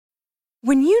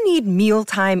When you need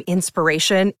mealtime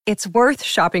inspiration, it's worth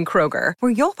shopping Kroger,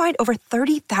 where you'll find over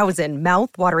 30,000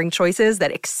 mouth-watering choices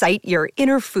that excite your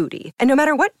inner foodie. And no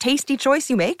matter what tasty choice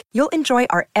you make, you'll enjoy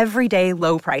our everyday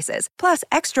low prices, plus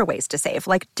extra ways to save,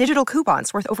 like digital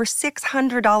coupons worth over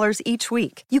 $600 each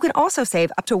week. You can also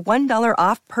save up to $1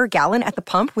 off per gallon at the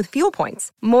pump with fuel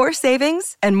points. More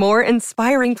savings and more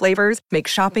inspiring flavors make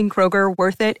shopping Kroger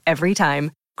worth it every time.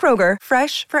 Kroger,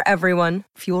 fresh for everyone.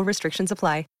 Fuel restrictions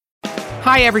apply.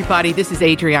 Hi, everybody. This is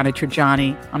Adriana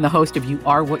Trajani. I'm the host of You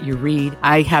Are What You Read.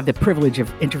 I have the privilege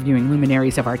of interviewing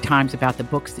luminaries of our times about the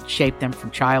books that shaped them from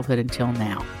childhood until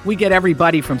now. We get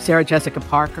everybody from Sarah Jessica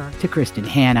Parker to Kristen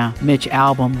Hanna, Mitch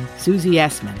Albom, Susie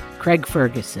Essman, Craig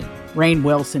Ferguson, Rainn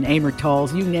Wilson, Amor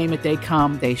Tolls, you name it, they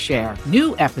come, they share.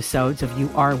 New episodes of You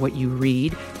Are What You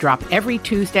Read drop every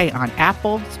Tuesday on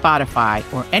Apple, Spotify,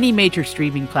 or any major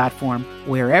streaming platform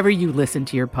wherever you listen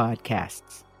to your podcasts.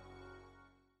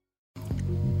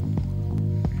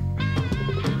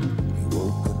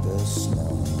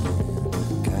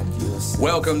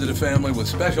 Welcome to the family with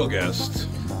special guest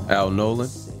Al Nolan,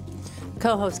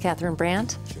 co-host Catherine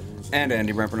Brandt, and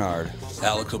Andy Brent Bernard.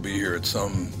 Alex will be here at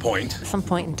some point. Some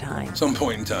point in time. Some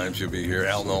point in time she'll be here.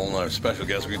 Al Nolan, our special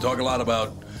guest. We can talk a lot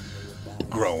about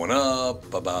growing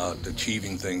up, about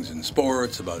achieving things in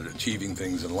sports, about achieving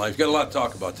things in life. Got a lot to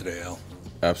talk about today, Al.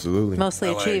 Absolutely.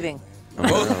 Mostly achieving.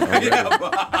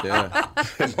 Yeah.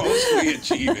 Mostly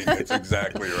achieving. That's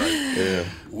exactly right. Yeah.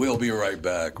 We'll be right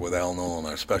back with Al Nolan,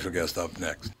 our special guest up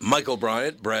next. Michael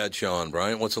Bryant, Bradshaw and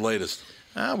Bryant, what's the latest?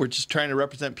 We're just trying to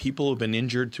represent people who've been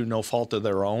injured through no fault of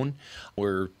their own.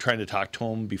 We're trying to talk to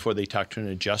them before they talk to an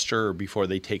adjuster or before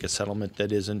they take a settlement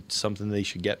that isn't something they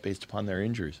should get based upon their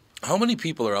injuries. How many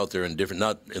people are out there in different,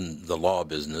 not in the law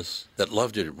business, that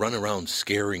love to run around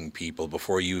scaring people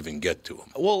before you even get to them?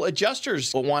 Well,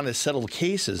 adjusters want to settle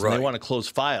cases and they want to close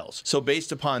files. So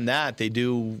based upon that, they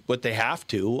do what they have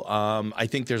to. I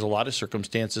think there's a lot of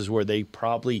circumstances where they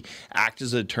probably act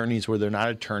as attorneys where they're not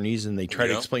attorneys and they try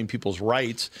to explain people's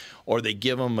rights, or they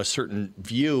give them a certain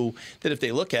view that if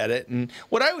they look at it. And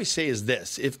what I always say is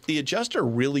this: if the adjuster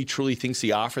really truly thinks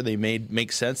the offer they made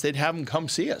makes sense, they'd have them come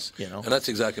see us. And that's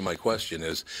exactly my question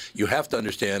is, you have to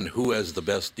understand who has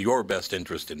your best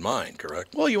interest in mind,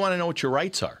 correct? Well, you want to know what your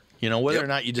rights are. Whether or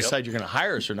not you decide you're going to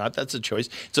hire us or not, that's a choice.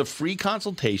 It's a free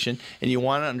consultation, and you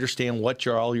want to understand what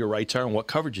all your rights are and what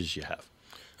coverages you have.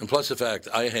 And plus the fact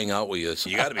I hang out with you, so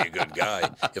you got to be a good guy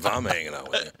if I'm hanging out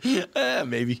with you.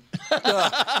 Maybe.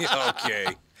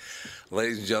 Okay.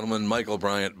 Ladies and gentlemen, Michael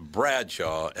Bryant,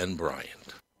 Bradshaw and Bryant.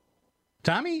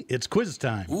 Tommy, it's quiz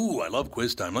time. Ooh, I love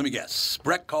quiz time. Let me guess.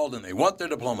 Breck called and they want their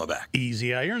diploma back.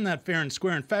 Easy. I earned that fair and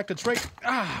square. In fact, it's right.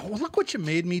 Well, look what you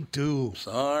made me do.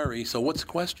 Sorry. So what's the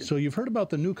question? So you've heard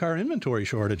about the new car inventory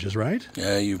shortages, right?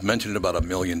 Yeah, you've mentioned it about 1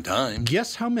 million times.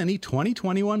 Guess how many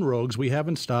 2021 Rogues we have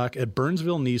in stock at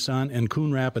Burnsville Nissan and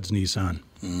Coon Rapids Nissan?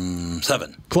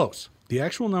 7. Close. The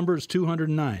actual number is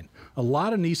 209. A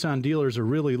lot of Nissan dealers are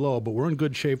really low, but we're in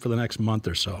good shape for the next month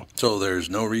or so. So there's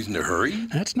no reason to hurry?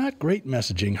 That's not great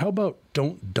messaging. How about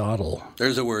don't dawdle?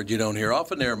 There's a word you don't hear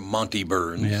often there, Monty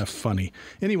Burns. Yeah, funny.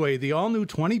 Anyway, the all-new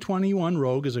 2021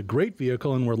 Rogue is a great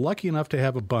vehicle, and we're lucky enough to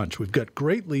have a bunch. We've got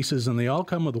great leases, and they all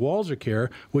come with Walser Care,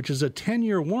 which is a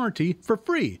 10-year warranty for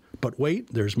free. But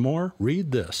wait, there's more.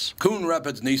 Read this. Coon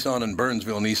Rapids Nissan and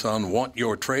Burnsville Nissan want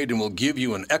your trade and will give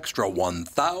you an extra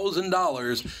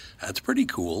 $1,000. That's pretty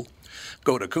cool.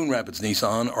 Go to Coon Rapids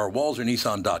Nissan or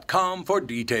WalserNissan.com for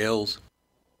details.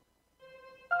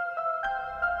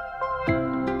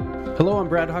 Hello, I'm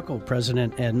Brad Huckle,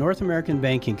 President at North American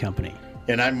Banking Company.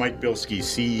 And I'm Mike Bilski,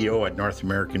 CEO at North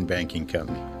American Banking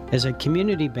Company. As a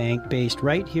community bank based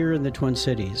right here in the Twin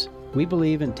Cities, we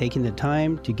believe in taking the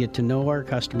time to get to know our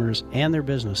customers and their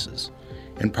businesses.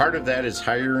 And part of that is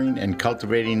hiring and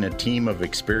cultivating a team of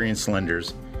experienced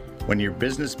lenders. When your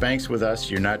business banks with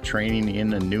us, you're not training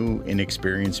in a new,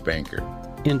 inexperienced banker.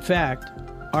 In fact,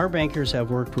 our bankers have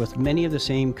worked with many of the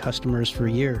same customers for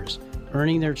years,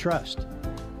 earning their trust.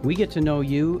 We get to know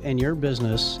you and your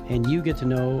business, and you get to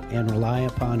know and rely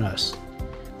upon us.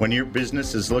 When your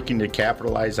business is looking to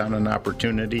capitalize on an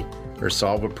opportunity or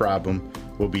solve a problem,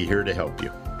 we'll be here to help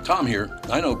you. Tom here.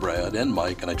 I know Brad and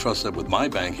Mike, and I trust that with my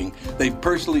banking, they've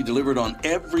personally delivered on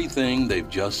everything they've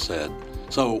just said.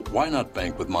 So why not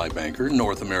bank with my banker,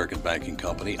 North American Banking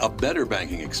Company, a better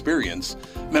banking experience,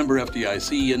 member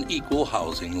FDIC, an equal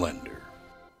housing lender.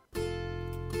 I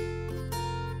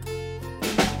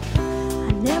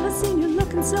never seen you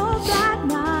looking so bad,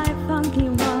 my funky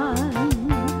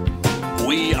one.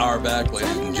 We are back,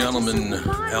 ladies and gentlemen.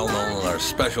 Al Nolan, our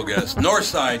special guest,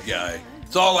 Northside guy.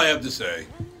 That's all I have to say.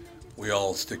 We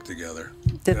all stick together.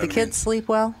 Did the kids sleep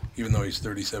well? Even though he's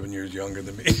 37 years younger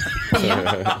than me.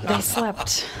 They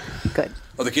slept. Good.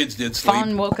 Well, the kids did sleep.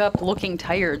 Fawn woke up looking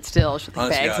tired still. She had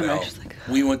Honest bags God, in there. Al, She's like,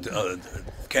 we went to,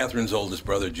 Catherine's oldest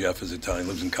brother, Jeff, is Italian,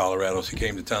 lives in Colorado, so he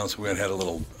came to town, so we went and had a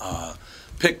little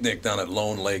picnic down at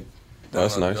Lone Lake. Down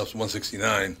That's on nice.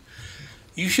 169.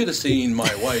 You should have seen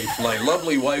my wife, my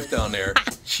lovely wife down there.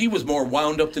 She was more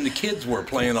wound up than the kids were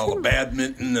playing all the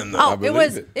badminton and the... Oh,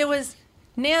 it was,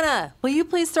 Nana, will you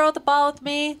please throw the ball with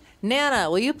me? Nana,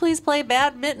 will you please play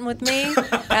badminton with me?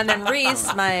 And then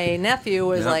Reese, my nephew,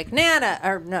 was like, Nana,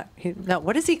 or no,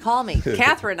 what does he call me?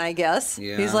 Catherine, I guess.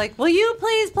 Yeah. He's like, will you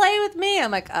please play with me? I'm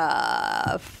like,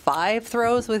 5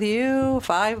 throws with you,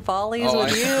 5 volleys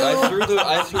with you.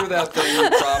 I threw that thing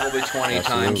probably 20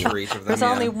 times for each of them. There's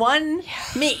only one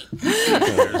me.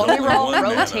 well, we were all one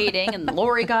Nana. rotating, and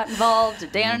Lori got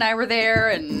involved. Dan and I were there,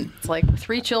 and it's like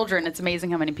 3 children. It's amazing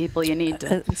how many people you need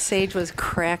to. Sage was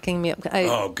cracking me up.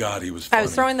 Oh, God, he was funny. I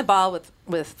was throwing the ball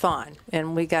with Fawn,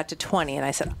 and we got to 20, and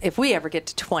I said, if we ever get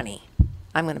to 20,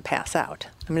 I'm going to pass out.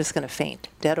 I'm just going to faint,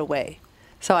 dead away.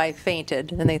 So I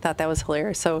fainted, and they thought that was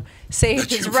hilarious. So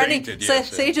Sage is running. Fainted,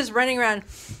 yes, Sage is running around.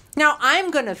 Now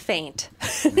I'm going to faint.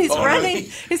 He's Oh, running. really?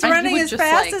 He's And he running was as just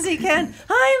fast like- as he can.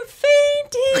 I'm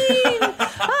fainting.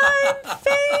 I'm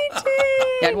fainting.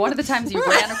 Yeah, and one of the times he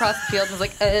ran across the field and was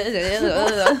like,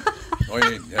 Oh,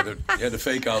 you had to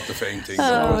fake out the fainting.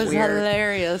 Oh, it was weird.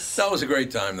 hilarious. That was a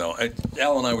great time, though.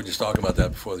 Al and I were just talking about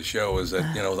that before the show. Is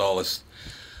that with all this?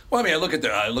 Well, I mean, I look at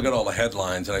all the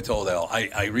headlines, and I told Al,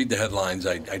 I read the headlines.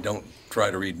 I don't try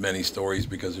to read many stories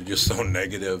because they're just so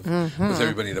negative. With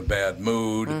everybody in a bad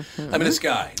mood. I mean, this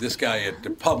guy at the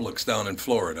Publix down in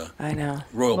Florida, I know.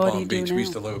 Royal What do Palm you do Beach. We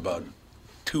used now? to live about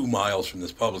 2 miles from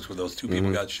this Publix where those 2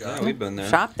 people got shot. Yeah, we've been there.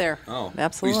 Shop there. Oh. We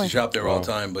Absolutely. used to shop there all the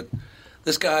time, but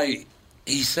this guy,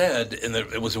 he said, and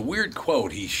it was a weird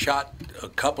quote, he shot a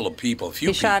couple of people, a few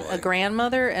He people. shot I a think.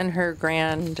 grandmother and her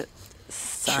grandson.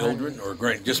 Children or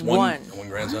just one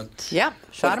grandson? Yep,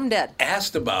 shot him dead.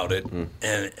 Asked about it,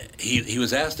 and he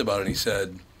was asked about it, and he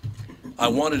said, I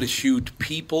wanted to shoot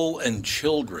people and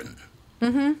children.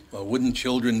 Mm-hmm. Well, wouldn't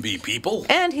children be people?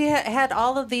 And he had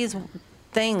all of these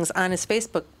things on his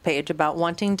Facebook page about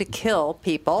wanting to kill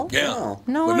people. Yeah,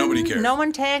 No but one, nobody cares. No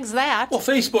one tags that. Well,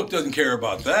 Facebook doesn't care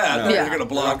about that. No. They're Yeah. going to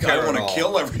block, They don't care I want at to all.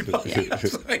 kill everybody.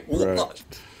 It's like, what?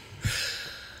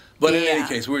 But in any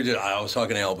case, I was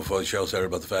talking to Al before the show started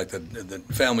about the fact that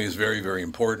family is very, very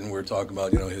important. We were talking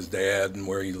about, his dad and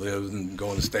where he lives and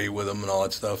going to stay with him and all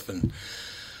that stuff. And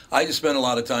I just spent a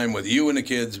lot of time with you and the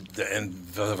kids, and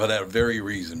for that very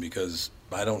reason, because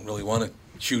I don't really want to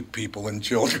shoot people and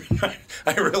children.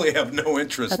 I really have no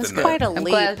interest That's in that. quite a I'm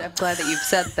leap. glad that you've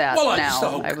said that Well, I now. just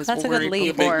hope- I was That's a good worried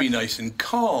leap. before. Make me nice and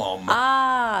calm.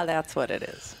 Ah, that's what it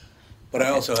is. But I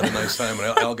also had a nice time when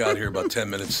Al got here about 10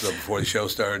 minutes before the show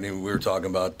started, and we were talking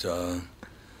about,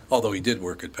 although he did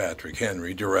work at Patrick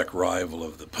Henry, direct rival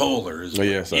of the Polars. Oh,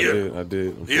 yes, I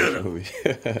did, unfortunately.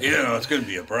 It's going to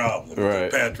be a problem Right.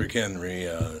 with Patrick Henry.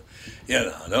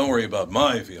 Don't worry about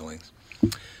my feelings.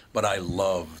 But I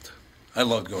loved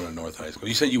going to North High School.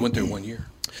 You said you went there 1 year?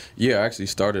 Yeah, I actually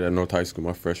started at North High School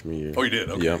my freshman year. Oh, you did?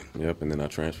 Okay. Yep, and then I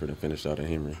transferred and finished out at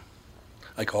Henry.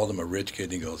 I called him a rich kid,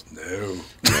 and he goes, no.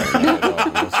 Not at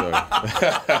all, no, sir.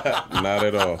 Not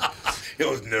at all. He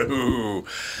goes, no,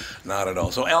 not at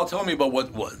all. So, Al, tell me about what.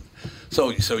 So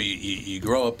you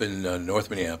grow up in North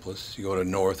Minneapolis. You go to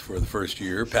North for the first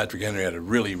year. Patrick Henry had a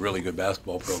really, really good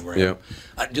basketball program.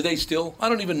 Yeah. Do they still? I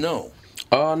don't even know.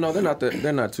 No,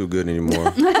 they're not too good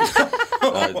anymore.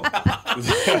 Sorry,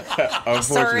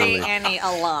 Unfortunately. Annie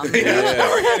alum.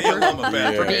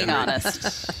 For being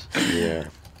honest. Yeah.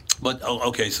 But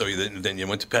okay, so then you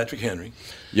went to Patrick Henry.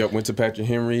 Yep, went to Patrick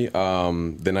Henry.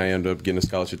 Then I ended up getting a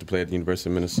scholarship to play at the University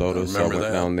of Minnesota. So I went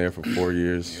down there for 4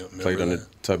 years. Played under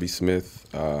Tubby Smith.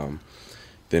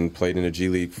 Then played in the G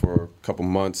League for a couple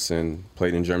months and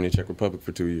played in Germany and Czech Republic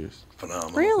for 2 years.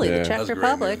 Phenomenal. Really, Yeah. the Czech That's great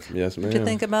Republic? news. Yes, ma'am. What did you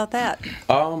think about that?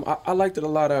 I liked it a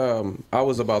lot. I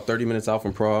was about 30 minutes out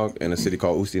from Prague in a city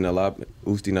called Ústí nad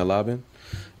Labem.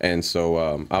 And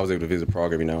so I was able to visit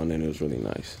Prague every now and then. It was really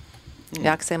nice.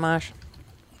 Jak se máš?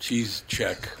 She's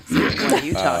Czech. What are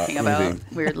you talking about?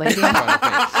 Weird lady. you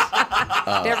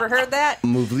ever heard that?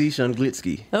 Muvlish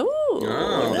Anglitsky. Ooh.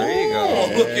 Oh, there you go.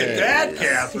 Oh, look at that,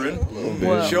 Catherine.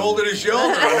 Shoulder to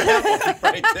shoulder on that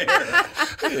one right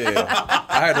there. Yeah.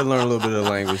 I had to learn a little bit of the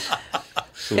language.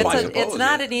 It's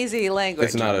not an easy language.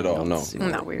 It's not at all, no.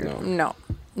 No. weird. No.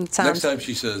 It sounds, Next time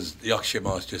she says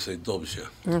yakshimas, just say dobsha.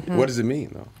 What does it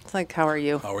mean, though? it's like, how are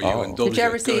you? How are you? And Did you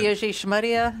ever dobsha, see good. Yuji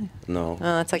Shmadia? No.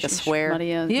 Oh, it's like a swear.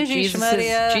 Shmadia. Yuji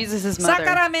Shmadia. Jesus' mother.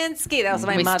 Sakharaminsky. That was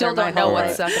my We mother. still don't my know whole what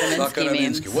life. Sakharaminsky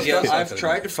means. What Yeah, does I've Sakharaminsky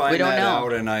tried to mean? find We don't that know.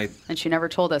 out, and And she never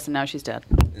told us, and now she's dead.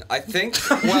 I think,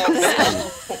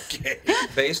 well, Okay.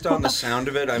 based on the sound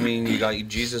of it, I mean, you got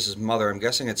Jesus' mother. I'm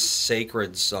guessing it's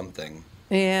sacred something.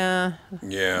 Yeah.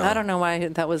 Yeah. I don't know why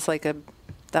that was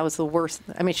that was the worst.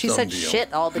 I mean, she Some said deal.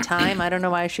 shit all the time. I don't know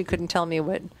why she couldn't tell me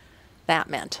what that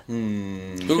meant.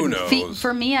 Who knows?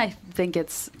 For me, I think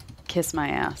it's kiss my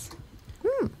ass.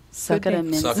 Suck it a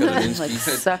Sakharaminsky. Like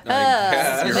suck.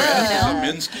 Yeah, your ass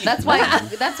is a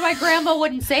Minsky. That's why Grandma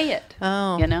wouldn't say it.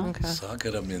 Oh, you know. Okay.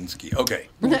 Sakharaminsky. Okay.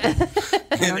 In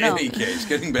any case,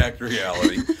 getting back to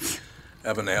reality,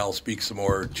 having Al speak some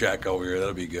more Czech over here,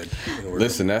 that'll be good.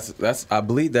 Listen, that's. I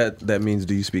believe that means,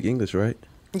 do you speak English, right?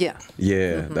 Yeah.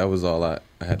 Yeah, that was all I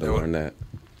had to learn that.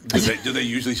 Do they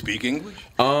usually speak English?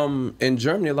 In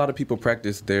Germany, a lot of people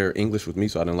practice their English with me,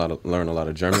 so I didn't learn a lot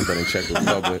of German. But in Czech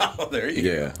Republic, Oh, there you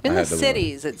go. In I the had to learn.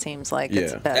 cities, it seems like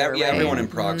it's Yeah. better. Yeah, right? everyone in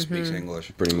Prague speaks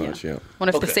English. Pretty much, yeah. When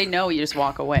if Okay. they say no, you just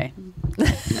walk away.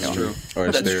 That's true. Or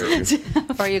it's That's there.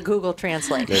 Or you Google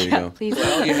Translate. There you go. Please.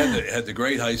 Well, you had the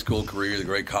great high school career, the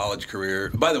great college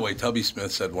career. By the way, Tubby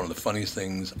Smith said one of the funniest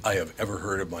things I have ever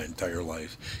heard of my entire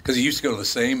life. Because he used to go to the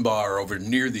same bar over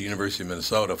near the University of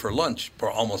Minnesota for lunch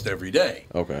for almost every day.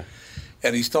 Okay.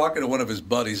 And he's talking to one of his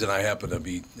buddies, and I happen to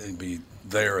be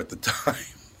there at the time.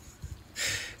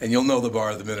 And you'll know the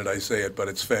bar the minute I say it, but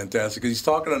it's fantastic. 'Cause he's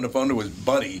talking on the phone to his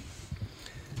buddy,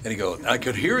 and he goes, I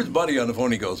could hear his buddy on the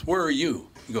phone. He goes, "Where are you?"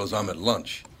 He goes, "I'm at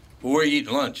lunch." "Well, where are you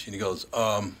eating lunch?" And he goes,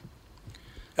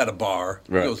 "At a bar."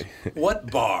 Right. He goes,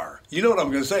 "What bar?" You know what I'm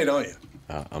going to say, don't you?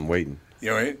 I'm waiting.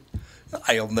 You all right?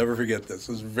 I'll never forget this.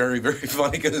 It was very, very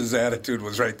funny because his attitude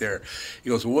was right there. He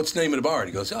goes, "Well, what's the name of the bar?" And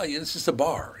he goes, "Oh, yeah, it's just a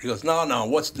bar." He goes, No,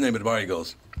 what's the name of the bar?" He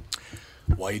goes,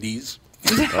 "Whitey's."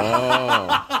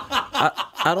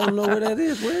 I don't know where that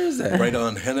is. Where is that? Right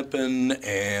on Hennepin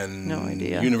and No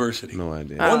idea. University. No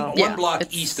idea. One block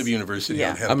east of University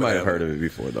on I Hennepin. might have Avenue. heard of it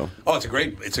before, though. Oh, it's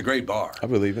a great bar. I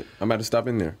believe it. I might have stopped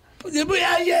in there. Yeah, but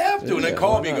yeah, you have to. And then Yeah,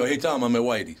 call why me and not? go, "Hey, Tom, I'm at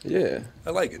Whitey's." Yeah.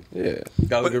 I like it. Yeah.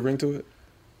 Got a good ring to it?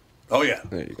 Oh, yeah.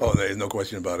 There you go. Oh, there's no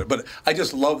question about it. But I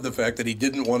just love the fact that he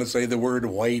didn't want to say the word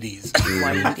Whitey's.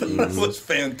 It was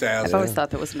fantastic. I've always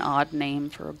thought that was an odd name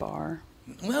for a bar.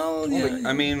 Well, yeah.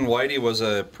 I mean, Whitey was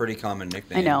a pretty common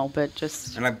nickname. I know, but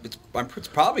just And it's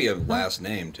probably a last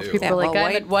name, too. people are like,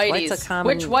 I'm at Whitey's. White's a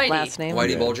common Which Whitey? last name.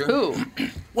 Whitey Bulger? Who?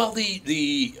 Well,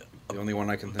 the only one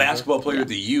I can think basketball of. player at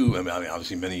the U, I mean,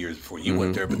 obviously many years before you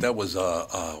went there, but that was,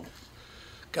 God,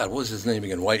 what was his name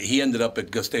again? White. He ended up at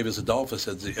Gustavus Adolphus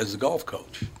as the golf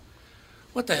coach.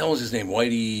 What the hell was his name?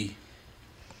 Whitey,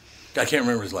 I can't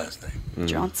remember his last name.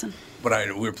 Johnson. But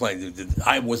we were playing,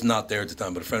 I was not there at the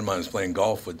time, but a friend of mine was playing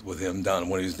golf with him down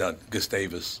when he was down at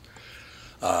Gustavus,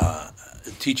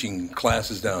 teaching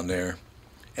classes down there.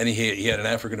 And he had an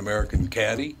African-American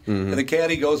caddy. And the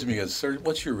caddy goes to me and goes, "Sir,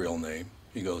 what's your real name?"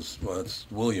 He goes, "Well, it's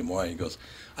William White." He goes,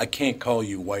 "I can't call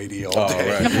you Whitey all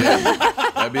day." Right. Yeah.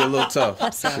 That'd be a little tough.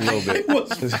 Just a little bit.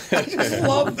 I just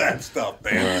love that stuff,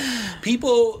 man.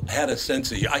 People had a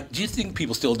sense of do you think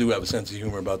people still do have a sense of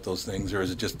humor about those things, or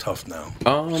is it just tough now?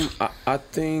 I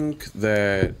think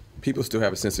that people still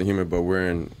have a sense of humor, but we're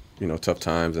in tough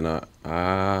times, and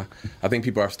I think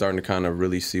people are starting to kind of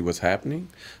really see what's happening.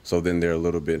 So then they're a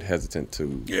little bit hesitant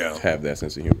to have that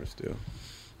sense of humor still.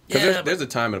 Because there's a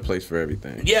time and a place for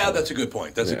everything. Yeah, that's a good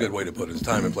point. That's a good way to put it. It's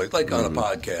time and place. Like on a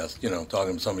podcast,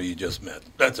 talking to somebody you just met.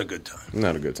 That's a good time.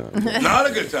 Not a good time. Not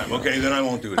a good time. Okay, then I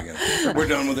won't do it again. We're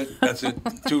done with it. That's it.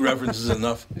 2 references is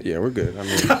enough. Yeah, we're good. I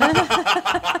mean,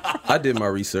 I did my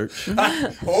research.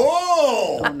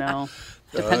 Oh no.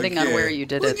 Depending on where you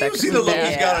did it, that you could see be the look bad.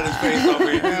 he's got on his face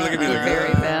over here. Look at me like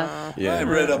Very bad. Yeah, I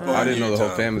read up on I didn't know you, the whole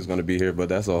Tom. family's going to be here, but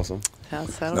that's awesome.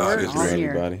 That's how it No, it works. is For great.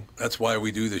 anybody. That's why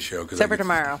we do this show. Except for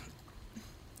tomorrow.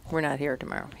 We're not here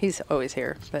tomorrow. He's always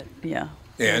here, but yeah.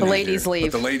 Yeah, The ladies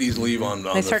leave. But the ladies leave on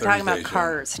They start the talking about Thursday show.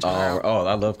 cars tomorrow. Oh,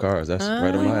 I love cars. That's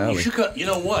right up my alley. You should you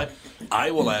know what?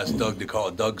 I will ask Doug to call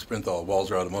it. Doug Sprinthal,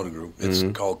 Walzer Automotive Group. It's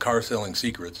called Car Selling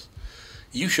Secrets.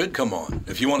 You should come on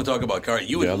if you want to talk about cars.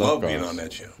 You would Yeah, I love love being cars. on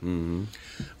that show.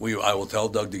 I will tell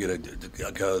Doug to get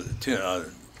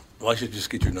well, I should just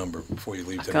get your number before you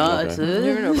leave tonight.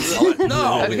 God.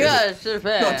 No, Yes,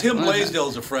 no, Tim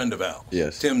Blaisdell's a friend of Al.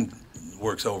 Yes. Tim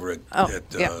works over at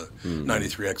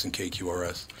 93X and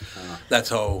KQRS. That's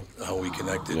how we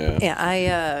connected. Yeah,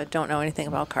 I don't know anything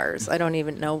about cars. I don't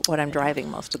even know what I'm driving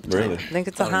most of the time. Really? I think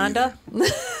it's a Honda.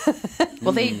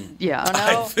 Well,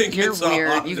 I think you're it's a weird.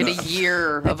 Honda. You get a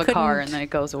year of a car and then it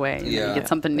goes away. And then you get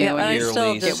something new and you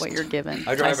still get what you're given.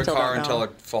 I drive a still car don't until know.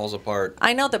 it falls apart.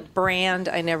 I know the brand.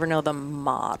 I never know the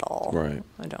model. Right.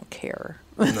 I don't care.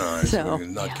 No, So-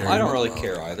 not caring I don't about really that.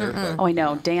 care either. But Oh, I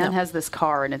know. Dan has this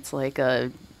car and it's like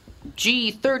a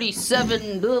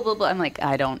G37, blah, blah, blah. I'm like,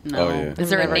 I don't know. Oh, yeah. Is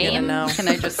there a I'm never gonna name? know. Can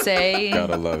I just say?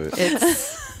 Gotta love it.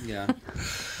 It's yeah.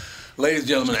 Ladies and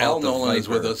gentlemen, It's Al called the Nolan is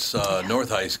with Viper. us, North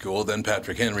High School, then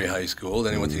Patrick Henry High School,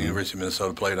 then he went to the University of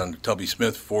Minnesota, played under Tubby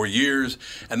Smith for 4 years,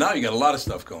 and now you got a lot of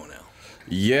stuff going now.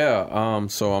 Yeah,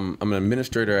 so I'm an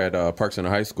administrator at Park Center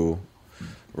High School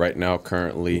right now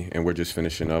currently, and we're just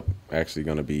finishing up. Actually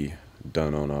going to be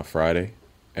done on Friday.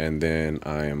 And then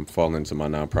I am falling into my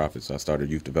nonprofit. So I started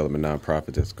a youth development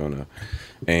nonprofit that's going to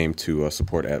aim to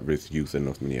support at-risk youth in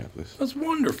North Minneapolis. That's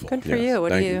wonderful. Good for Yes, you.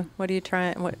 What thank do you? you. What do you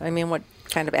try? What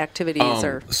kind of activities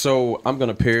are? So I'm going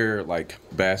to pair like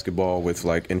basketball with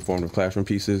like informative classroom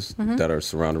pieces Mm-hmm. that are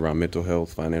surrounded around mental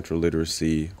health, financial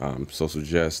literacy, social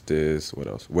justice, what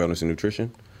else? Wellness and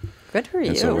nutrition. Good for you.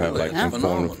 And so we'll have like Yeah.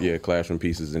 informative, Phenomenal. classroom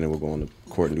pieces, and then we'll go on the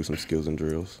court and do some skills and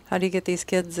drills. How do you get these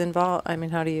kids involved? I mean,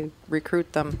 how do you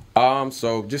recruit them?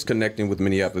 So just connecting with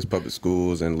Minneapolis public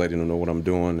schools and letting them know what I'm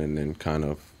doing, and then kind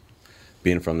of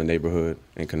being from the neighborhood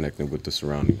and connecting with the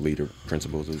surrounding leader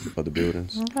principals of the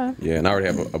buildings. Okay. Yeah, and I already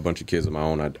have a bunch of kids of my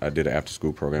own. I did an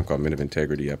after-school program called Men of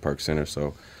Integrity at Park Center,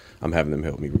 so I'm having them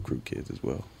help me recruit kids as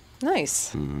well.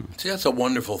 Nice. See, that's a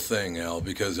wonderful thing, Al,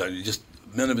 because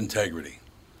men of integrity.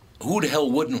 Who the hell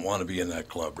wouldn't want to be in that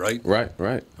club, right? Right.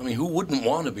 I mean, who wouldn't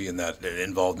want to be involved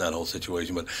in that whole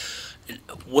situation? But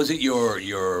was it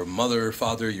your mother,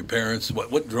 father, your parents?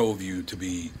 What drove you to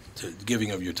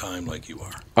giving of your time like you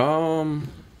are?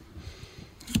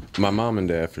 My mom and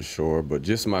dad for sure, but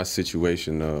just my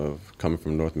situation of coming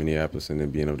from North Minneapolis and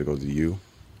then being able to go to U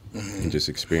and just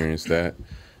experience that,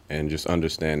 and just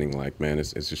understanding like, man,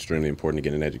 it's extremely important to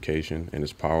get an education, and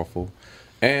it's powerful.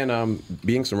 And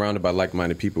being surrounded by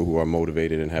like-minded people who are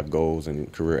motivated and have goals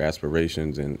and career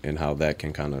aspirations, and how that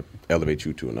can kind of elevate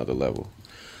you to another level.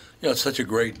 It's such a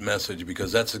great message,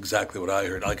 because that's exactly what I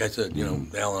heard. Like I said, Al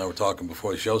and I were talking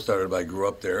before the show started. I grew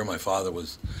up there. My father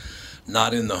was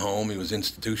not in the home. He was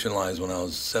institutionalized when I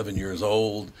was 7 years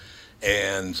old.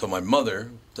 And so my mother,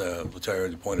 which I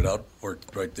already pointed out,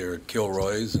 worked right there at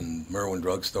Kilroy's and Merwin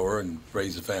Drug Store and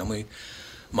raised a family.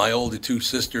 My older two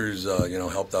sisters,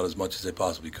 helped out as much as they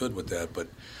possibly could with that. But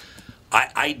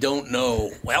I don't know.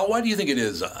 Well, why do you think it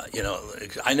is?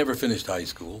 I never finished high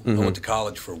school. I went to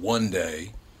college for one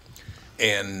day,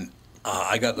 and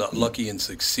I got lucky and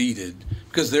succeeded,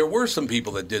 because there were some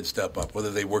people that did step up,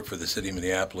 whether they worked for the city of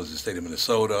Minneapolis, the state of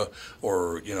Minnesota,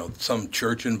 or some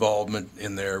church involvement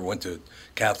in there. Went to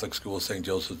Catholic school, St.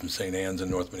 Joseph's and St. Anne's in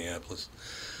North Minneapolis.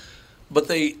 But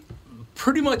they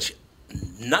pretty much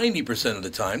 90% of the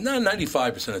time,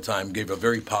 95% of the time, gave a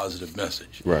very positive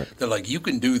message. Right. They're like, you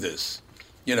can do this.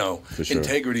 For sure.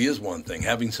 Integrity is one thing.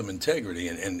 Having some integrity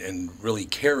and really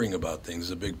caring about things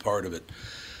is a big part of it.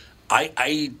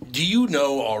 Do you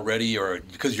know already, or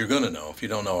because you're going to know if you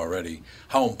don't know already,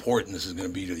 how important this is going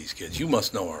to be to these kids? You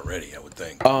must know already, I would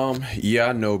think. Yeah,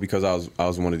 I know, because I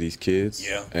was one of these kids.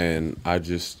 Yeah. And I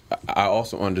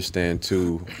also understand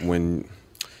too, when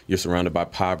you're surrounded by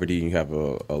poverty, you have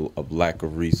a lack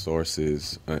of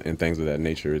resources and things of that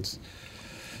nature. It's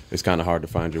kind of hard to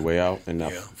find your way out and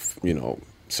not,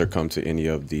 succumb to any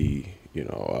of the,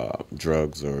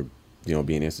 drugs or,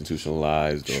 being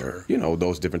institutionalized or,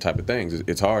 those different type of things.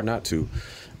 It's hard not to.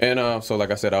 And so,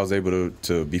 like I said, I was able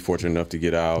to be fortunate enough to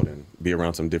get out and be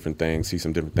around some different things, see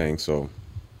some different things. So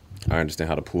I understand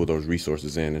how to pull those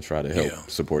resources in and try to help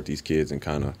support these kids and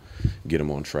kind of get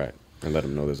them on track and let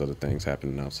them know there's other things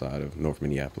happening outside of North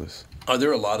Minneapolis. Are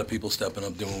there a lot of people stepping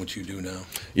up doing what you do now?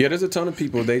 Yeah, there's a ton of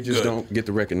people. They just Good. don't get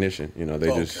the recognition.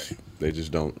 They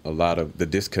just don't. A lot of the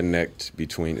disconnect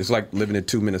between, it's like living in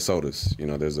two Minnesotas.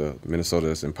 There's a Minnesota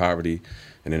that's in poverty,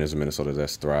 and then there's a Minnesota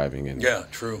that's thriving. And Yeah,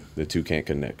 true. the two can't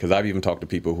connect. Because I've even talked to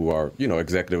people who are,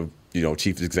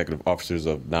 chief executive officers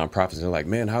of nonprofits, and they're like,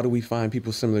 man, how do we find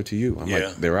people similar to you? I'm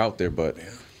like, they're out there, but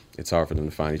it's hard for them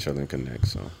to find each other and connect.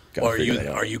 So, Are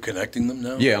you connecting them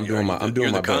now? Yeah, I'm doing my best.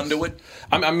 You're the conduit?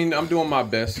 I'm doing my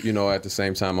best. At the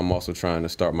same time, I'm also trying to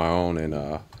start my own.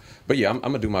 And but yeah, I'm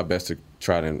gonna do my best to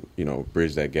try to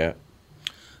bridge that gap.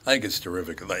 I think it's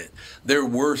terrific. There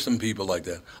were some people like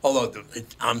that. Although,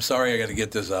 I'm sorry, I got to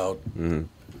get this out. Mm-hmm.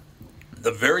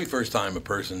 The very first time a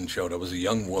person showed up was a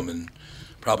young woman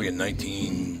probably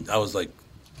I was like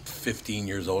 15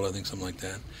 years old, I think, something like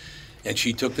that. And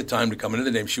she took the time to come into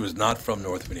the name. She was not from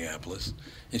North Minneapolis.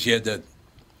 And she had that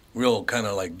real kind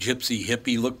of like gypsy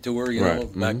hippie look to her, you know,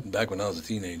 back when I was a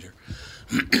teenager.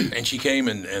 And she came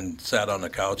and sat on the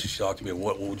couch and she talked to me,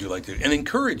 what would you like to do? And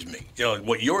encouraged me. You know,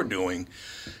 what you're doing,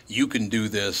 you can do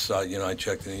this. You know, I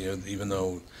checked, even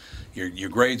though your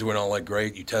grades weren't all that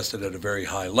great, you tested at a very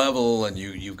high level and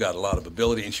you've got a lot of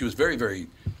ability. And she was very, very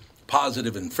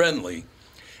positive and friendly.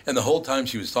 And the whole time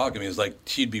she was talking to me, it was like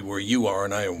she'd be where you are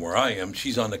and I am where I am.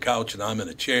 She's on the couch and I'm in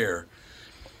a chair.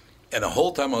 And the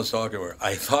whole time I was talking to her,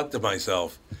 I thought to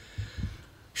myself,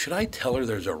 should I tell her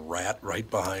there's a rat right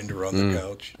behind her on the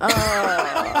couch?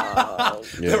 Oh.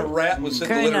 The rat was sitting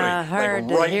kind literally of hard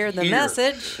like right to hear the here.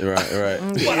 message. Right.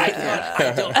 But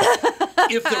I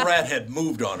thought, if the rat had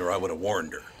moved on her, I would have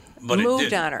warned her. But Moved it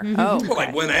didn't. on her. Oh, Well,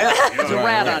 like went at her. There's a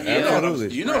rat on you.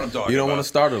 Absolutely. You know what I'm talking about. You don't want to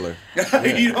startle her.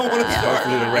 You don't want to start.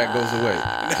 Hopefully the rat goes away.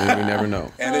 And we never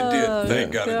know. And it did.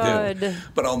 Thank God it good. did.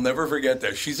 But I'll never forget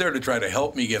that. She's there to try to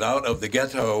help me get out of the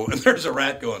ghetto, and there's a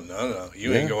rat going, no,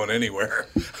 you ain't going anywhere.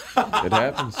 It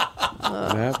happens.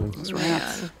 It happens.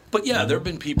 Man. But yeah, there have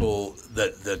been people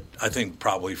that I think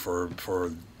probably for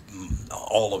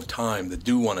all of time that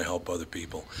do want to help other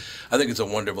people. I think it's a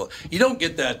wonderful. You don't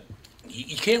get that.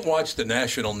 You can't watch the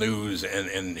national news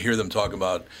and hear them talk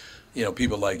about,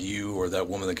 people like you or that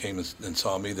woman that came and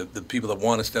saw me, the people that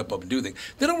want to step up and do things.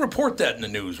 They don't report that in the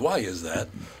news. Why is that?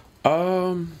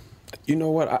 You know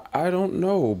what? I don't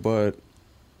know, but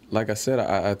like I said,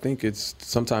 I think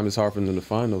sometimes it's hard for them to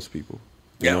find those people.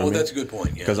 Yeah, well, that's a good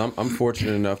point. Because I'm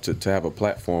fortunate enough to have a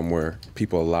platform where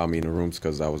people allow me in the rooms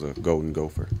because I was a Golden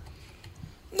Gopher.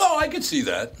 No, I could see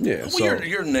that. Yeah, well,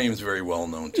 your name's very well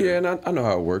known too. Yeah, and I know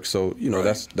how it works. So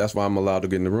right. that's why I'm allowed to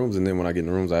get in the rooms, and then when I get in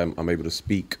the rooms, I'm able to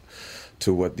speak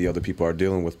to what the other people are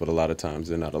dealing with. But a lot of times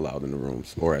they're not allowed in the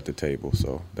rooms or at the table,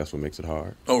 so that's what makes it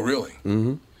hard. Oh, really?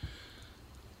 Mm-hmm.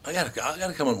 I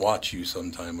gotta come and watch you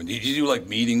sometime. Did you do like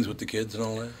meetings with the kids and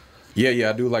all that? Yeah,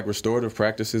 I do like restorative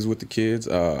practices with the kids.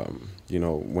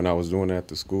 When I was doing that at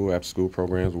the school, after school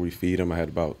programs where we feed them, I had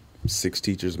about 6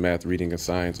 teachers, math, reading, and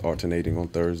science, alternating on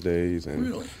Thursdays. And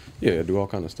really? Yeah, I do all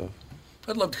kind of stuff.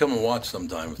 I'd love to come and watch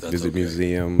sometime if that's Visit okay.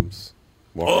 museums.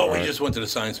 We just went to the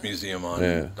Science Museum on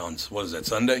what is that,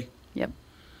 Sunday? Yep.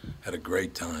 Had a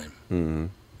great time. Mm-hmm.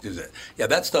 Yeah,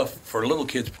 that stuff for little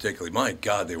kids particularly. My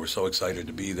God, they were so excited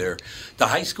to be there. The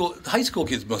high school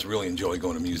kids must really enjoy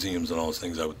going to museums and all those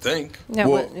things, I would think. Yeah,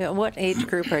 what age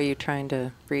group are you trying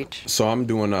to reach? So I'm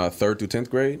doing 3rd through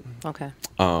 10th grade. Okay.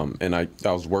 And I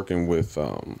was working with,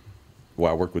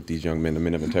 I worked with these young men, the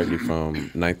Men of Integrity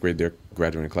from 9th grade. They're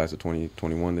graduating class of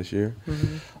 2021 this year.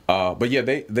 Mm-hmm. But yeah,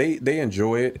 they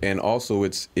enjoy it, and also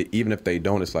even if they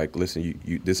don't, it's like, listen,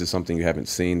 you this is something you haven't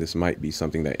seen. This might be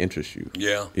something that interests you.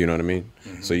 Yeah. You know what I mean?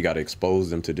 Mm-hmm. So you got to expose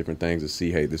them to different things to see,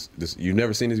 hey, this you've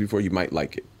never seen this before. You might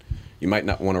like it. You might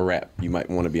not want to rap. You might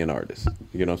want to be an artist.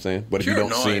 You know what I'm saying? But Sure, if you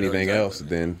don't see anything exactly. else,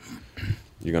 then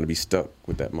you're going to be stuck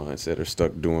with that mindset or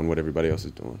stuck doing what everybody else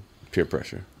is doing. Peer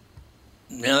pressure.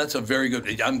 Yeah, that's a very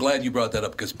good. I'm glad you brought that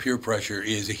up because peer pressure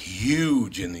is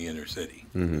huge in the inner city.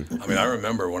 Mm-hmm. I mean, I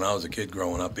remember when I was a kid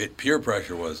growing up, peer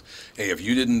pressure was, hey, if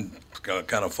you didn't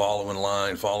kind of fall in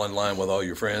line with all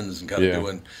your friends and kind of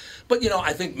doing. But,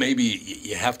 I think maybe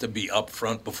you have to be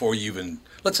upfront before you even,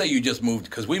 let's say you just moved,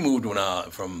 because we moved I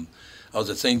was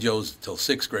at St. Joe's till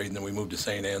 6th grade, and then we moved to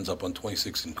St. Anne's up on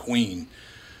 26th and Queen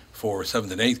for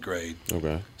 7th and 8th grade.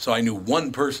 Okay. So I knew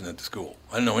one person at the school.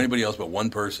 I didn't know anybody else but one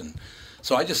person.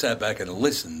 So I just sat back and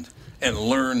listened and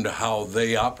learned how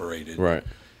they operated. Right.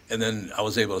 And then I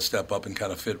was able to step up and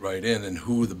kind of fit right in and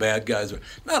who the bad guys were.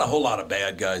 Not a whole lot of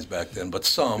bad guys back then, but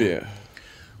some. Yeah.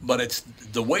 But it's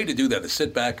the way to do that is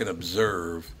sit back and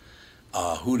observe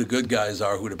who the good guys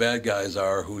are, who the bad guys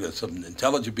are, who some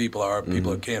intelligent people are,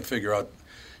 people that can't figure out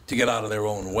to get out of their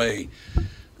own way.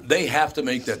 They have to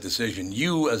make that decision.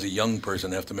 You, as a young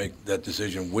person, have to make that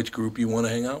decision which group you want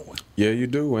to hang out with. Yeah, you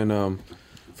do. And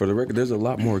for the record, there's a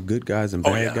lot more good guys than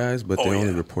bad guys, but they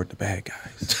only report the bad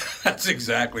guys. That's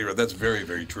exactly right. That's very,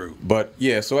 very true. But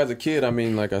yeah, so as a kid, I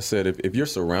mean, like I said, if you're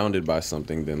surrounded by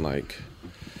something, then like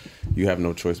you have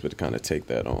no choice but to kind of take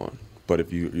that on. But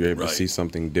if you're able to see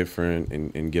something different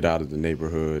and get out of the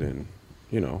neighborhood and,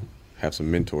 have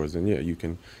some mentors, then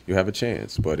you have a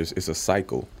chance. But it's a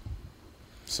cycle.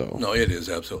 So. No, it is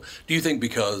absolutely. Do you think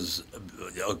because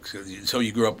so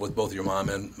you grew up with both your mom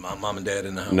and dad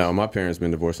in the house? No, my parents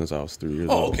been divorced since I was 3 years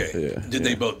old. Oh, okay. Yeah, Did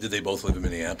they both live in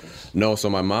Minneapolis? No, so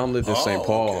my mom lived in St.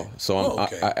 Paul. Okay. So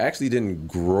I actually didn't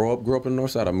grow up in the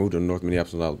North Side. I moved to North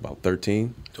Minneapolis when I was about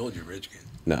 13. Told you, rich kid.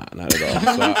 Nah, not at all.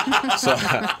 So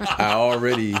I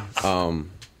already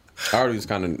just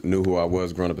kind of knew who I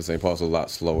was growing up in St. Paul, so a lot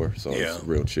slower, so it was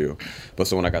real chill. But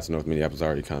so when I got to North Minneapolis, I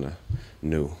already kind of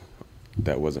knew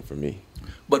that wasn't for me.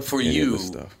 But for you,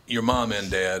 your mom and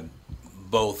dad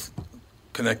both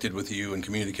connected with you and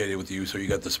communicated with you, so you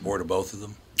got the support of both of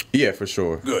them? Yeah, for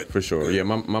sure. Good. For sure. Good. Yeah,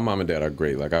 my mom and dad are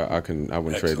great. Like I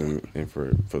wouldn't trade them in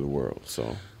for the world.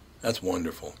 So that's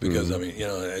wonderful because I mean,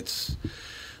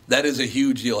 that is a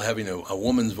huge deal, having a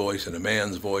woman's voice and a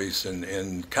man's voice,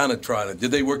 and kind of trying to.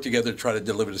 Did they work together to try to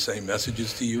deliver the same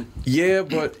messages to you? Yeah,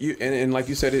 but and like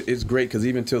you said, it's great because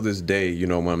even till this day,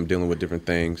 when I'm dealing with different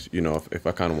things, if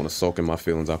I kind of want to soak in my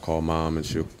feelings, I'll call mom and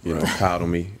she'll, coddle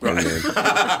me. Right. And then,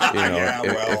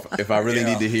 if I really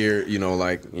need to hear,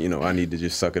 I need to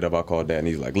just suck it up, I'll call dad and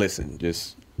he's like, listen,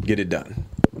 just get it done.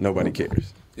 Nobody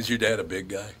cares. Is your dad a big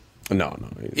guy? No.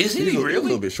 Is he really? He's a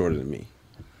little bit shorter than me.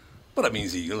 But I mean,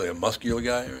 is he really a muscular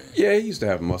guy? Right? Yeah, he used to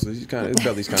have muscles. His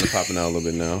belly's kind of popping out a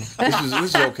little bit now. This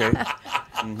is okay.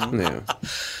 Mm-hmm. Yeah.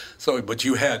 So, but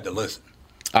you had to listen.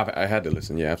 I had to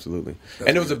listen. Yeah, absolutely.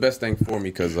 And it was the best thing for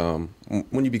me because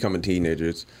when you become a teenager,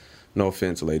 it's no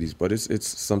offense, ladies, but it's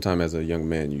sometimes as a young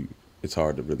man, it's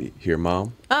hard to really hear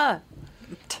mom. Yeah.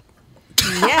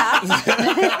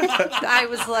 I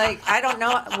was like, I don't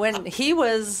know, when he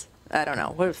was,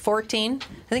 14? I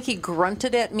think he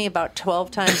grunted at me about 12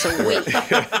 times a week.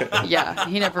 Yeah,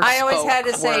 he never I always spoke had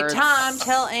to say, words. Tom,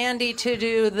 tell Andy to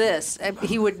do this.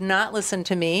 He would not listen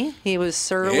to me. He was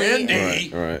surly.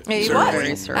 Andy. Right. He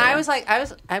Surly. was. I was like,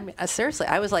 seriously,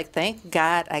 I was like, thank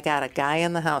God I got a guy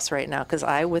in the house right now, because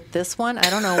with this one, I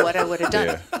don't know what I would have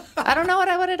done. Yeah. I don't know what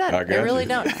I would have done. I really you.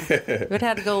 don't. I would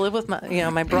have to go live with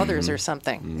my brothers or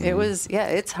something. Mm-hmm. It was,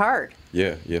 it's hard.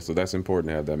 Yeah, so that's important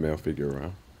to have that male figure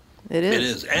around. It is. It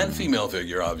is. And female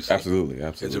figure, obviously. Absolutely.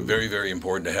 It's very, very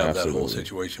important to have that whole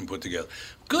situation put together.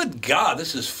 Good God,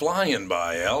 this is flying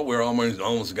by, Al. We're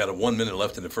almost got 1 minute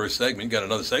left in the first segment. You got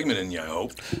another segment in you, I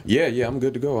hope. Yeah, I'm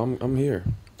good to go. I'm here.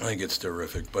 I think it's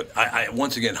terrific. But I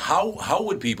once again, how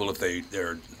would people, if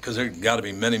they're because there got to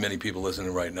be many, many people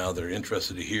listening right now that are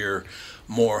interested to hear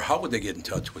more, how would they get in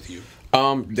touch with you?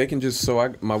 They can just,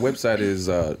 my website is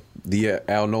the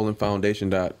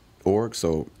AlNolanFoundation.org.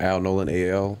 So Al Nolan,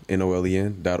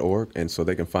 ALNOLEN.org, and so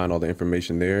they can find all the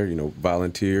information there.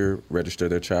 Volunteer, register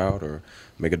their child, or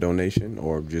make a donation,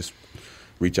 or just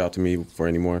reach out to me for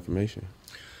any more information.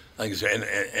 Like I said,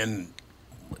 and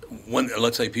when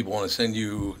let's say people want to send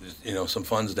you, some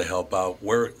funds to help out,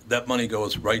 where that money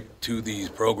goes right to these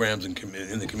programs in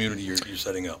the community you're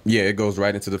setting up. Yeah, it goes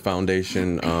right into the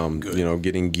foundation.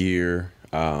 Getting gear,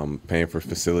 paying for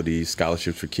facilities,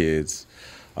 scholarships for kids.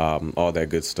 All that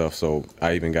good stuff. So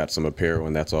I even got some apparel,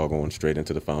 and that's all going straight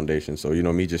into the foundation. So,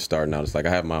 me just starting out, it's like I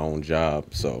have my own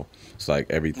job. So it's like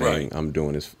everything I'm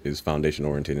doing is foundation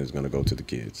oriented and is going to go to the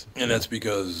kids. And that's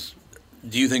because,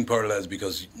 do you think part of that is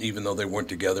because even though they weren't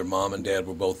together, mom and dad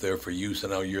were both there for you, so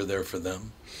now you're there for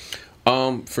them?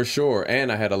 For sure.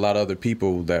 And I had a lot of other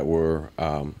people that were,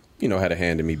 had a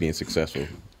hand in me being successful.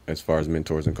 As far as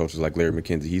mentors and coaches, like Larry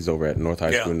McKenzie, he's over at North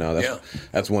High School now.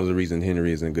 That's one of the reasons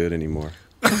Henry isn't good anymore.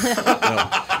 No,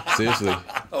 seriously.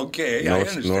 Okay,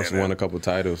 North's won a couple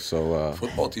titles, so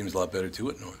football team's a lot better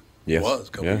too at North. Yes. It was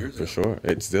a couple years ago. for sure.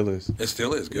 It still is. It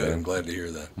still is good. Yeah. I'm glad to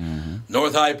hear that. Mm-hmm.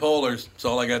 North High Polars. That's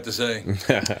all I got to say.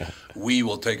 We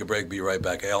will take a break. Be right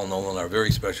back. Al Nolan, our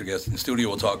very special guest in the studio,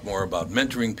 will talk more about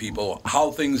mentoring people, how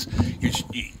things.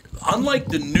 Unlike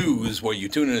the news, where you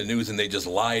tune in the news and they just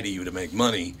lie to you to make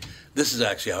money, this is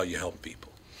actually how you help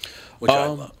people. Which I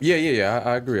love. Yeah,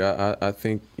 I agree. I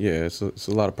think, it's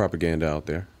a lot of propaganda out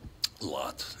there.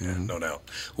 Lots, no doubt.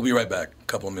 We'll be right back. A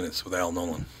couple of minutes with Al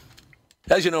Nolan.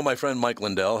 As you know, my friend Mike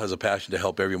Lindell has a passion to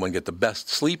help everyone get the best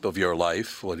sleep of your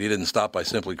life. Well, he didn't stop by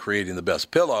simply creating the best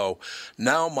pillow.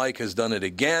 Now Mike has done it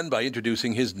again by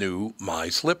introducing his new My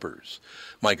Slippers.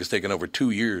 Mike has taken over 2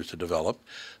 years to develop.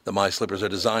 The My Slippers are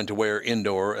designed to wear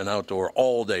indoor and outdoor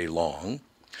all day long.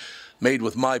 Made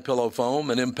with MyPillow foam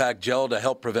and impact gel to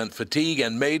help prevent fatigue,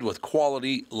 and made with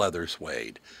quality leather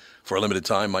suede. For a limited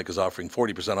time, Mike is offering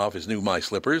 40% off his new My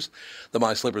Slippers. The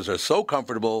My Slippers are so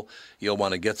comfortable, you'll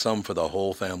want to get some for the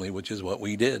whole family, which is what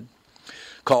we did.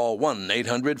 Call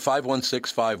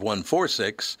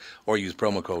 1-800-516-5146 or use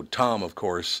promo code TOM, of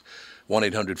course.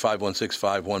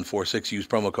 1-800-516-5146. Use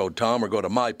promo code TOM or go to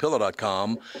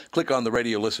MyPillow.com. Click on the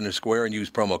radio listener square and use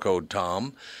promo code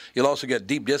TOM. You'll also get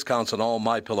deep discounts on all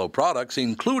MyPillow products,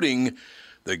 including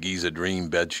the Giza Dream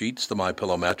bed sheets, the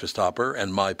MyPillow mattress topper,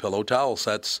 and MyPillow towel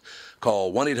sets.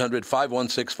 Call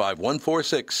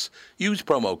 1-800-516-5146. Use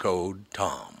promo code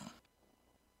TOM.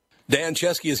 Dan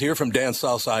Chesky is here from Dan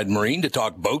Southside Marine to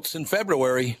talk boats in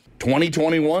February.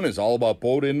 2021 is all about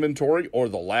boat inventory or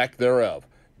the lack thereof.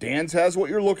 Dan's has what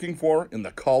you're looking for in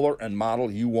the color and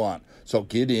model you want. So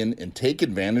get in and take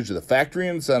advantage of the factory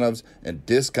incentives and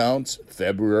discounts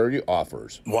February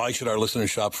offers. Why should our listeners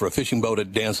shop for a fishing boat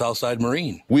at Dan Southside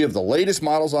Marine? We have the latest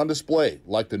models on display,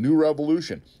 like the new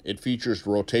Revolution. It features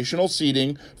rotational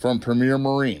seating from Premier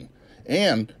Marine.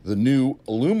 And the new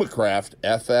Alumacraft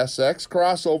FSX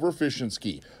crossover fishing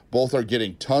ski. Both are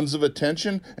getting tons of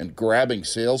attention and grabbing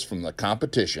sales from the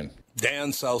competition.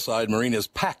 Dan Southside Marine is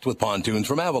packed with pontoons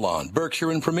from Avalon,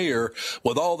 Berkshire, and Premier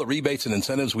with all the rebates and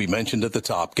incentives we mentioned at the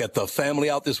top. Get the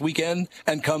family out this weekend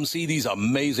and come see these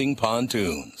amazing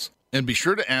pontoons. And be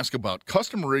sure to ask about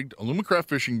custom-rigged Alumacraft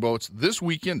fishing boats this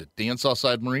weekend at Dan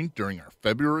Southside Marine during our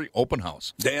February open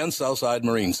house. Dan Southside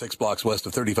Marine, 6 blocks west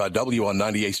of 35W on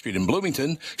 98th Street in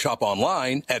Bloomington. Shop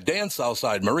online at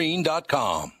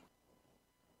dansouthsidemarine.com.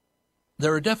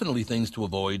 There are definitely things to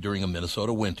avoid during a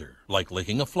Minnesota winter, like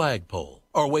licking a flagpole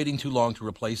or waiting too long to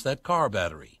replace that car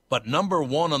battery. But number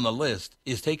one on the list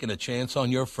is taking a chance on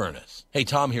your furnace. Hey,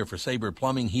 Tom here for Sabre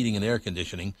Plumbing, Heating, and Air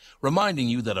Conditioning, reminding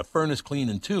you that a furnace clean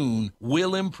and tune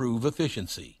will improve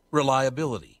efficiency,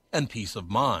 reliability, and peace of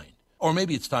mind. Or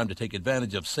maybe it's time to take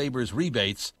advantage of Sabre's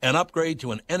rebates and upgrade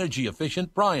to an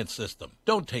energy-efficient Bryant system.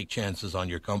 Don't take chances on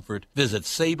your comfort. Visit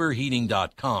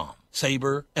SaberHeating.com.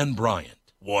 Sabre and Bryant,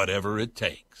 whatever it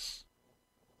takes.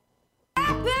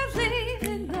 I believe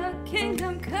in the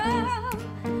kingdom come.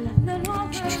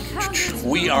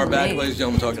 We are back, ladies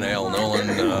and gentlemen, talking to Al Nolan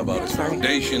about his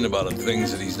foundation, about the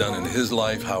things that he's done in his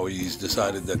life, how he's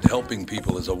decided that helping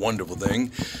people is a wonderful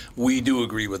thing. We do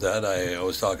agree with that. I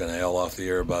was talking to Al off the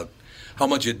air about how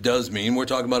much it does mean. We're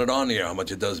talking about it on the air, how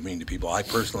much it does mean to people. I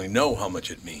personally know how much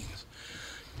it means.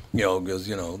 You know, because,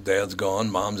 you know, dad's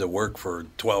gone, mom's at work for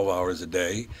 12 hours a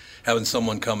day. Having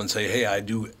someone come and say, hey,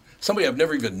 somebody I've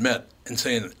never even met, and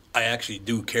saying, I actually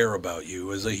do care about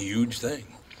you is a huge thing.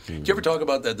 Did you ever talk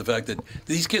about that, the fact that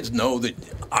these kids know that,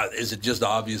 is it just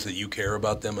obvious that you care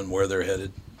about them and where they're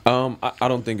headed? I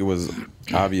don't think it was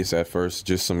obvious at first,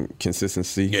 just some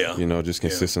consistency. Yeah. You know, just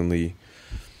consistently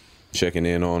checking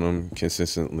in on them,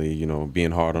 consistently, you know,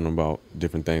 being hard on them about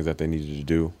different things that they needed to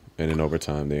do. And then over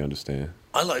time, they understand.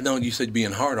 You said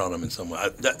being hard on them in some way.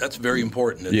 That's very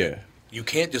important. Isn't it? You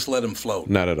can't just let them float.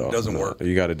 Not at all. It doesn't work.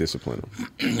 You got to discipline them.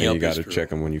 And you got to check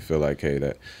them when you feel like, hey,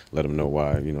 let them know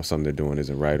why, you know, something they're doing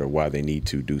isn't right or why they need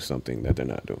to do something that they're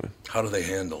not doing. How do they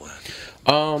handle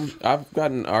that? I've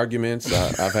gotten arguments.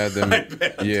 I've had them,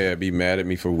 be mad at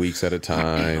me for weeks at a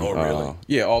time. Oh,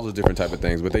 really? All the different type of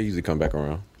things, but they usually come back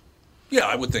around. Yeah,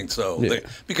 I would think so. Yeah.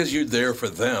 Because you're there for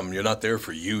them. You're not there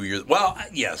for you.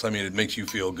 Yes, I mean, it makes you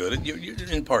feel good.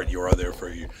 In part, you are there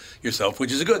for yourself, which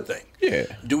is a good thing. Yeah.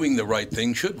 Doing the right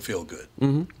thing should feel good.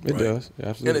 Mm-hmm. It does.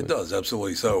 Absolutely. And it does,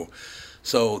 absolutely.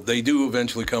 So they do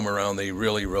eventually come around. They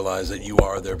really realize that you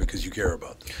are there because you care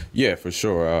about them. Yeah, for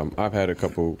sure. I've had a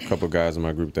couple guys in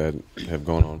my group that have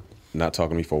gone on not talking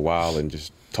to me for a while and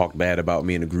just talk bad about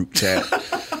me in the group chat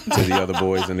to the other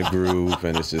boys in the group,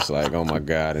 and it's just like, oh my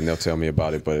God, and they'll tell me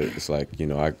about it, but it's like, you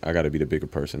know, I got to be the bigger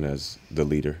person as the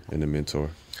leader and the mentor.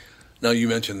 Now you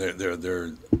mentioned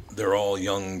they're all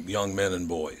young men and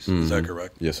boys. Is that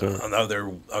correct? Yes, sir.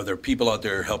 Are there people out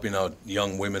there helping out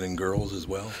young women and girls as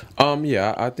well?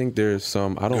 Yeah, I think there's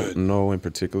some. I don't know in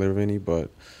particular of any,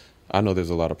 but I know there's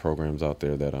a lot of programs out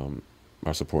there that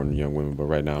are supporting young women. But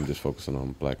right now, I'm just focusing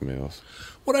on black males.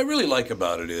 What I really like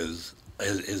about it is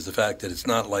the fact that it's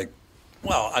not like,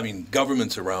 well, I mean,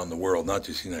 governments around the world, not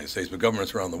just the United States, but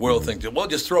governments around the world think that, well,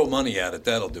 just throw money at it,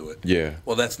 that'll do it. Yeah.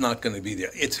 Well, that's not going to be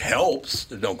it helps,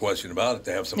 there's no question about it,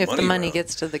 to have some money. If the money around.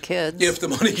 gets to the kids. If the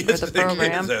money gets to the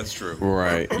kids, that's true.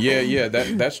 Right. Yeah,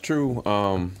 that's true.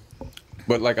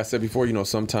 But like I said before, you know,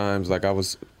 sometimes, like I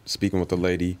was speaking with a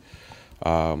lady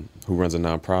who runs a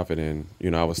nonprofit, and, you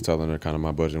know, I was telling her kind of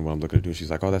my budget and what I'm looking to do. She's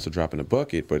like, oh, that's a drop in the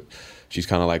bucket. But she's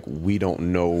kind of like, we don't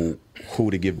know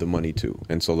who to give the money to.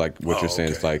 And so, like, what you're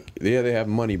saying is like, yeah, they have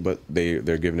money, but they're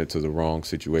giving it to the wrong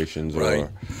situations, or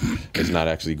it's not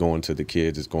actually going to the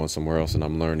kids, it's going somewhere else. And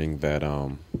I'm learning that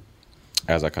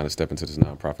as I kind of step into this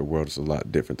nonprofit world, it's a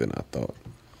lot different than I thought.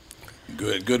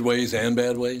 Good ways and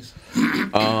bad ways?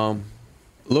 A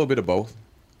little bit of both.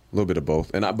 A little bit of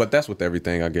both, but that's with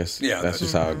everything, I guess. Yeah, that's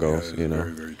just how it goes, you know.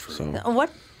 Very, very true. So.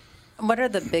 What are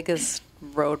the biggest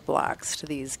roadblocks to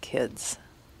these kids?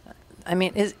 I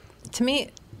mean,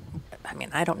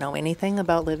 I don't know anything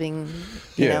about living.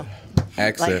 You know,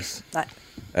 access.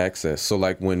 Access. So,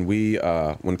 like when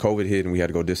when COVID hit and we had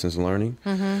to go distance learning,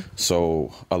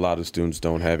 so a lot of students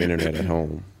don't have internet at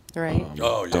home. Right.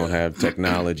 Don't have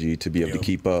technology to be able to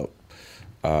keep up.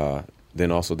 Then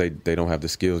also they don't have the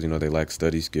skills, they lack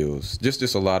study skills.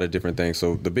 Just a lot of different things.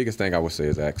 So the biggest thing I would say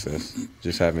is access.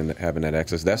 Just having that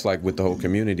access. That's like with the whole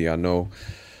community. I know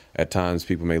at times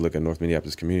people may look at North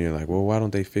Minneapolis community and like, well, why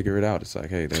don't they figure it out? It's like,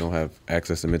 hey, they don't have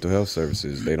access to mental health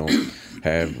services. They don't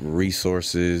have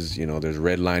resources. There's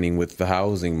redlining with the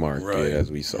housing market, as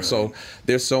we saw. Right. So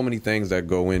there's so many things that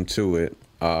go into it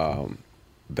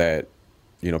that,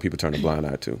 people turn a blind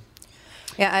eye to.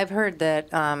 Yeah, I've heard that,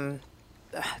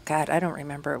 God, I don't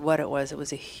remember what it was. It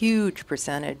was a huge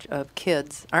percentage of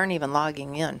kids aren't even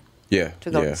logging in to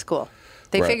go to school.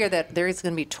 They figure that there's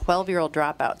going to be 12-year-old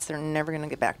dropouts. They're never going to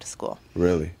get back to school.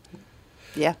 Really?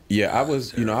 Yeah. Yeah, I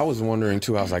was wondering,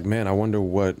 too. I was like, man, I wonder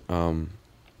what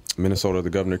Minnesota, the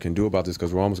governor, can do about this,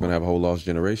 because we're almost going to have a whole lost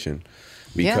generation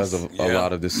because of a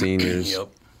lot of the seniors.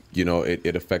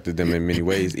 It affected them in many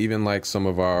ways. Even like some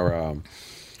of our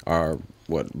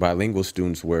bilingual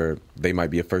students, where they might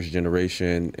be a first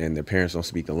generation and their parents don't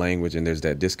speak the language, and there's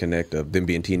that disconnect of them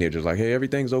being teenagers like, hey,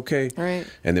 everything's okay. Right.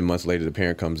 And then months later the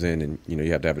parent comes in and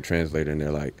you have to have a translator, and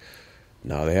they're like,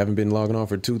 no, they haven't been logging on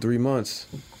for 2-3 months.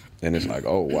 And it's like,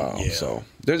 oh wow. Yeah. So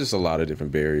there's just a lot of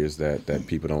different barriers that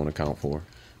people don't account for.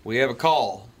 We have a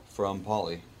call from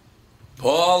Paulie.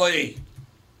 Paulie!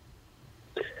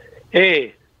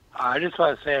 Hey, I just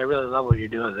want to say I really love what you're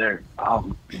doing there.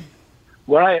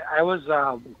 When I was,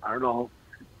 I don't know,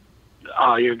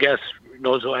 your guest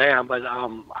knows who I am, but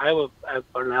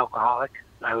I've been an alcoholic.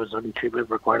 I was in treatment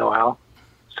for quite a while.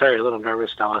 Sorry, a little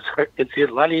nervous now. It's a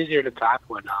lot easier to talk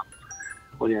when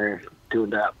you're doing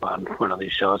that on one of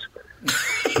these shows.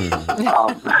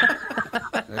 That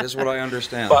is what I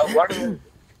understand. But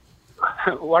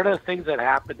one of the things that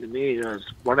happened to me is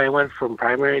when I went from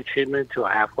primary treatment to a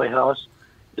halfway house,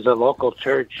 is a local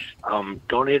church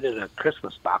donated a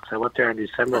Christmas box. I went there on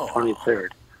December 23rd.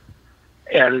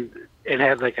 And it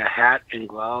had like a hat and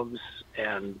gloves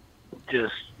and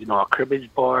just, a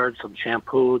cribbage board, some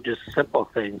shampoo, just simple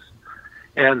things.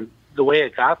 And the way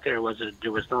it got there was that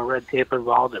there was no red tape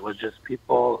involved. It was just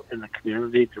people in the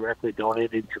community directly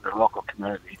donating to their local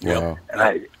community. Wow. And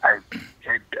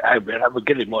I would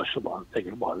get emotional on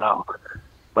thinking about it now.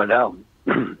 But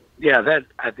yeah,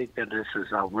 I think that this is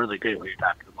really great what you're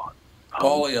talking about.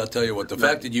 Paulie, I'll tell you what, the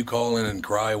fact that you call in and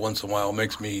cry once in a while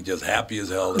makes me just happy as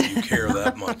hell that you care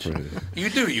that much. You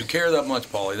do. You care that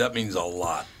much, Paulie. That means a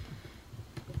lot.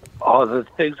 All the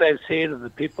things I've seen and the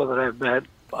people that I've met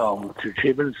through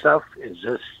treatment and stuff is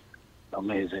just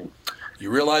amazing.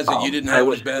 You realize that you didn't have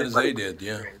it as bad as they did,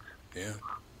 yeah. Yeah.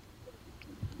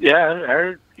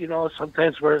 Yeah,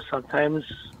 sometimes worse, sometimes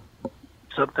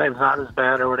not as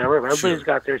bad or whatever. Everybody's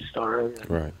got their story.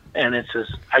 Right. And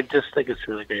I just think it's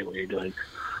really great what you're doing.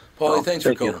 Paulie, thanks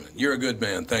for calling. You're a good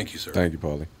man. Thank you, sir. Thank you,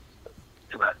 Paulie.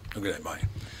 Goodbye. Okay, bye.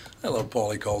 I love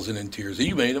Paulie calls in tears.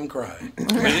 You made him cry.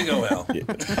 Way to go, Al. Yeah.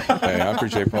 Hey, I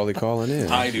appreciate Paulie calling in.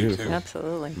 I do, too.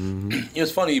 Absolutely. Mm-hmm.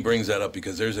 It's funny he brings that up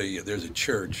because there's a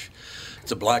church.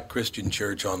 It's a black Christian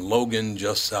church on Logan,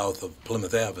 just south of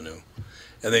Plymouth Avenue.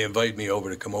 And they invite me over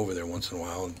to come over there once in a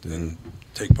while and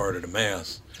take part at a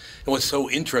mass. And what's so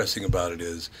interesting about it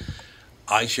is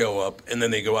I show up, and then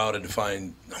they go out and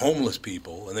find homeless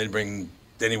people, and they bring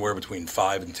anywhere between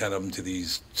 5 and 10 of them to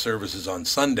these services on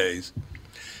Sundays.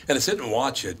 And I sit and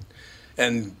watch it,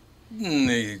 and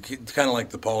it's kind of like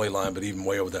the Paulie line, but even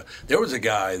way over that. There was a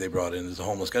guy they brought in as a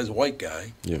homeless guy. He's a white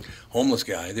guy, homeless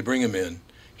guy. They bring him in.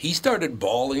 He started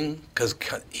bawling because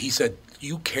he said,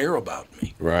 "You care about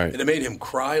me." Right. And it made him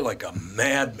cry like a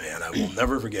madman. I will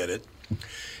never forget it.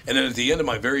 And then at the end of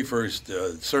my very first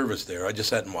service there, I just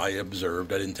sat and I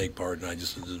observed. I didn't take part, and I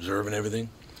just was observing everything.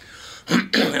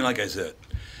 And like I said,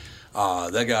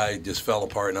 that guy just fell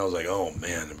apart, and I was like, oh,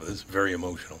 man, this is very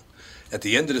emotional. At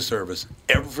the end of the service,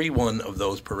 every one of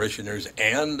those parishioners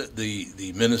and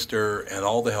the minister and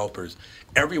all the helpers,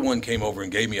 everyone came over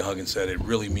and gave me a hug and said, it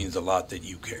really means a lot that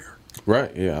you care.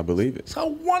 Right, yeah, I believe it. That's how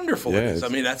wonderful it is. I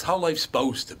mean, that's how life's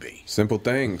supposed to be. Simple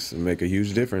things make a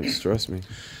huge difference, trust me.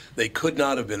 They could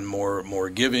not have been more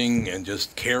giving and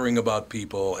just caring about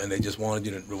people, and they just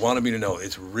wanted me to know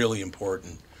it's really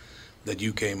important that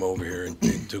you came over here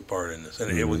and took part in this.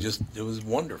 And it was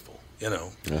wonderful,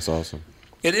 That's awesome.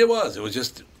 It was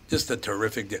just a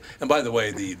terrific day. And by the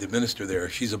way, the minister there,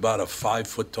 she's about a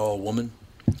 5-foot tall woman.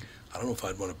 I don't know if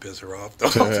I'd want to piss her off, though.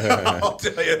 I'll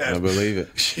tell you that. I believe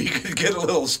it. She could get a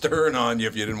little stern on you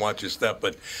if you didn't watch your step.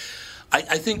 But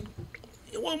I think,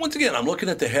 well, once again, I'm looking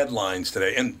at the headlines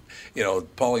today. And,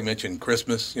 Paulie mentioned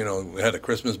Christmas. We had a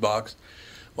Christmas box.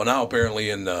 Well, now apparently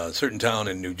in a certain town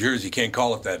in New Jersey, you can't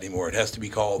call it that anymore. It has to be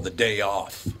called the day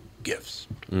off gifts.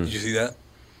 Did you see that?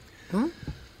 The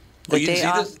Well, day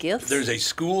off gifts? There's a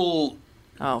school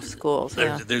Oh, schools.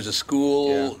 There's a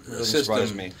school surprise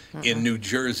system me. in New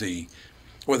Jersey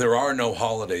where there are no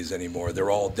holidays anymore. They're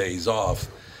all days off.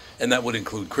 And that would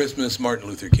include Christmas, Martin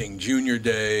Luther King Jr.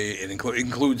 Day. It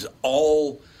includes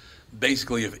all,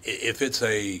 basically, if it's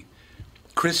a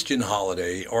Christian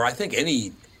holiday, or I think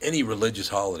any religious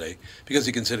holiday, because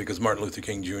because Martin Luther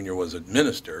King Jr. was a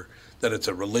minister, that it's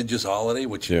a religious holiday,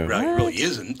 which it really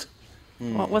isn't.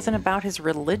 Well, it wasn't about his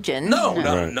religion. No,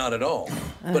 not at all.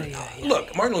 But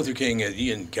look, Martin Luther King,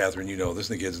 Ian, Catherine, you know this,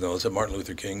 and the kids know this, that Martin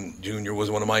Luther King Jr. was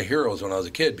one of my heroes when I was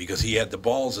a kid because he had the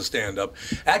balls to stand up.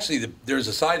 Actually, there's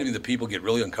a side of me that people get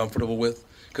really uncomfortable with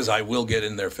because I will get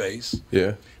in their face.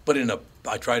 Yeah. But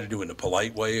I try to do it in a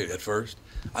polite way at first.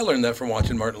 I learned that from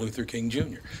watching Martin Luther King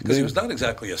Jr. because he was not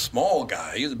exactly a small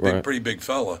guy. He was a pretty big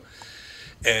fella.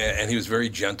 And he was very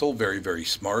gentle, very, very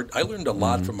smart. I learned a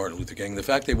lot from Martin Luther King. The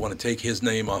fact they want to take his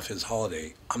name off his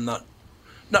holiday, I'm not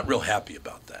real happy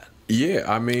about that.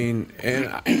 Yeah, I mean,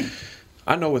 and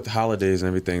I know with the holidays and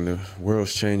everything, the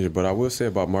world's changing, but I will say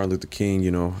about Martin Luther King, you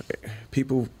know,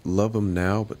 people love him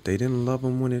now, but they didn't love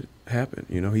him when it happened.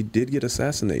 You know, he did get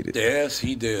assassinated. Yes,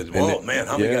 he did. And Well, man,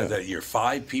 how many guys that year?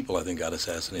 5 people, I think, got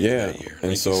assassinated that year, and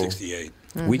 1968.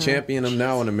 We champion him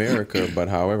now in America, but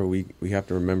however, we have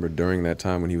to remember during that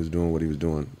time when he was doing what he was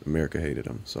doing, America hated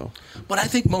him. So, But I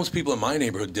think most people in my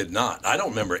neighborhood did not. I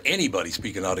don't remember anybody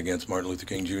speaking out against Martin Luther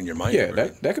King Jr. in my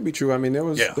neighborhood. that could be true. I mean, there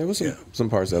was some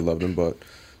parts that loved him, but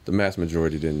the mass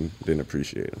majority didn't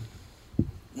appreciate him.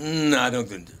 No, I don't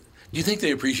think. Do you think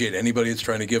they appreciate anybody that's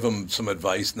trying to give him some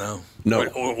advice now? No.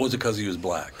 Or was it because he was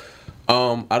black?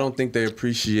 I don't think they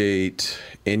appreciate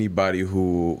anybody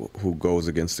who goes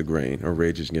against the grain or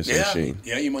rages against the machine.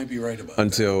 Yeah, you might be right about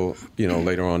Until, you know,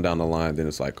 later on down the line, then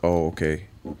it's like, oh, okay.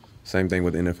 Same thing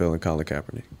with the NFL and Colin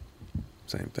Kaepernick.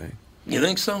 Same thing. You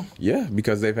think so? Yeah,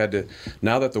 because they've had to,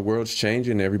 now that the world's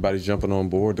changing, everybody's jumping on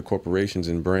board, the corporations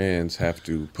and brands have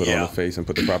to put on a face and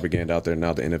put the propaganda out there.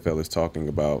 Now the NFL is talking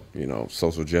about, you know,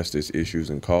 social justice issues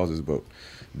and causes, but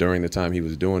during the time he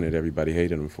was doing it, everybody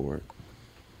hated him for it.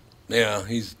 Yeah,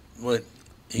 but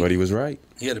he was right.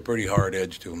 He had a pretty hard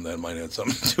edge to him that might have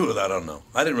something to do with that. I don't know.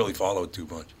 I didn't really follow it too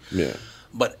much. Yeah.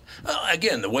 But,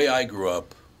 again, the way I grew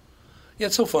up,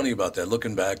 it's so funny about that.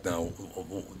 Looking back now,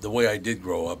 the way I did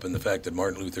grow up and the fact that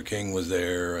Martin Luther King was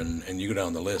there and you go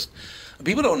down the list.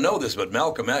 People don't know this, but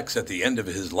Malcolm X, at the end of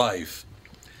his life,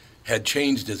 had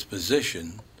changed his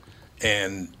position.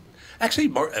 And actually,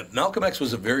 Malcolm X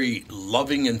was a very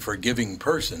loving and forgiving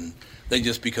person.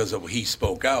 Just because of he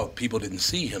spoke out, people didn't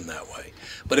see him that way.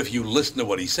 But if you listen to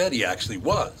what he said, he actually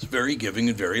was very giving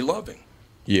and very loving.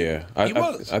 Yeah, He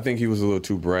was. I think he was a little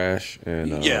too brash.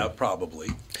 And yeah, probably.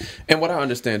 And what I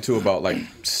understand, too, about, like,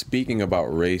 speaking about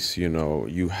race, you know,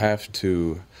 you have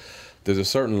to, there's a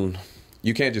certain,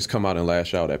 you can't just come out and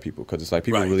lash out at people because it's like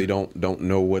people really don't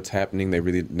know what's happening. They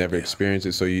really never experience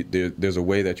it. So there's a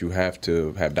way that you have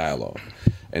to have dialogue.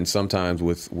 And sometimes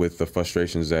with the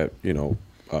frustrations that, you know,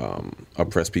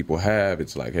 oppressed people have,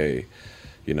 it's like, hey,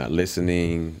 you're not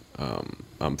listening,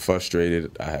 I'm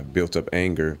frustrated, I have built up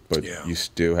anger, but you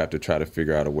still have to try to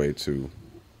figure out a way to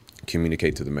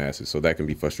communicate to the masses. So that can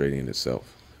be frustrating in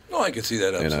itself. No, I can see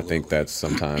that absolutely. And I think that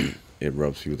sometimes it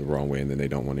rubs people the wrong way and then they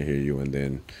don't want to hear you and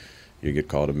then you get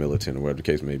called a militant or whatever the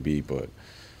case may be. But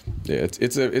yeah,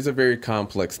 it's a very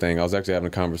complex thing. I was actually having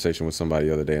a conversation with somebody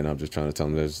the other day and I'm just trying to tell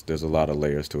them there's a lot of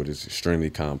layers to it. It's extremely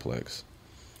complex.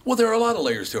 Well, there are a lot of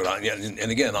layers to it.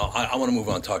 And again, I want to move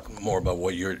on and talk more about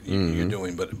what you're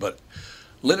doing. But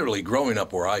literally growing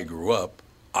up where I grew up,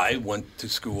 I went to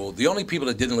school. The only people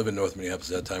that didn't live in North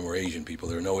Minneapolis at that time were Asian people.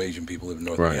 There were no Asian people living in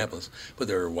North Minneapolis. But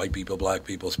there were white people, black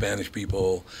people, Spanish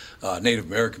people, Native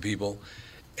American people.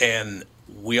 And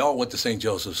we all went to St.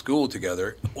 Joseph's School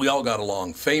together. We all got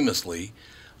along famously.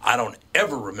 I don't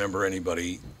ever remember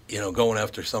anybody, going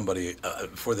after somebody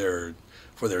for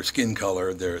their skin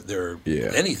color, their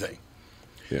anything.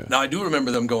 Yeah. Now, I do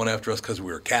remember them going after us because we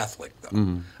were Catholic, though.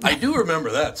 Mm-hmm. I do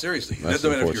remember that, seriously. It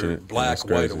doesn't matter if you're black,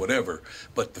 white, or whatever.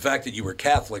 But the fact that you were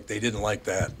Catholic, they didn't like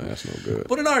that. That's no good.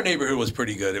 But in our neighborhood, it was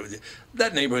pretty good.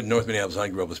 That neighborhood in North Minneapolis I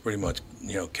grew up was pretty much,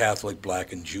 Catholic,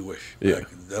 black, and Jewish. Yeah.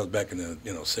 That was back in the,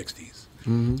 60s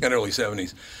and early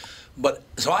 70s. But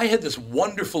so I had this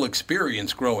wonderful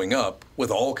experience growing up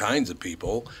with all kinds of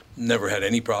people. Never had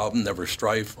any problem, never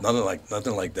strife, nothing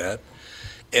like that.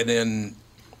 And then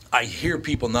I hear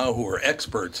people now who are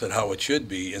experts at how it should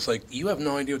be. It's like, you have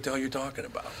no idea what the hell you're talking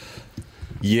about.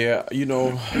 Yeah,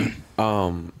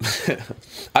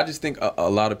 I just think a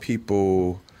lot of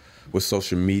people with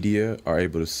social media are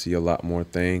able to see a lot more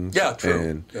things. Yeah,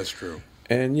 true. That's true.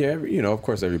 And yeah, of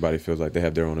course, everybody feels like they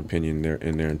have their own opinion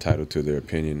and they're entitled to their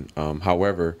opinion.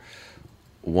 However,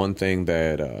 one thing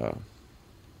that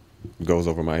goes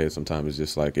over my head sometimes is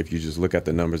just like, if you just look at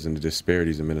the numbers and the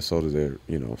disparities in Minnesota, they're,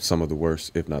 some of the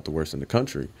worst, if not the worst in the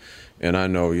country. And I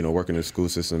know, working in the school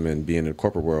system and being in the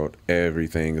corporate world,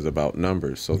 everything is about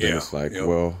numbers. So then it's like,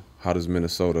 well, how does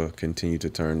Minnesota continue to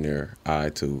turn their eye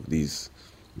to these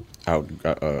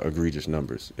egregious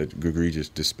numbers, egregious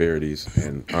disparities,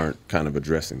 and aren't kind of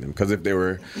addressing them? Because if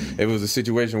it was a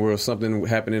situation where something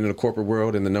happening in the corporate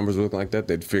world and the numbers were looking like that,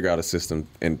 they'd figure out a system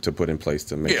to put in place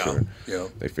to make sure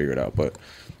they figure it out. But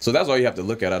so that's all you have to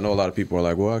look at. I know a lot of people are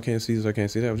like, well, I can't see this, I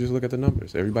can't see that. Well, just look at the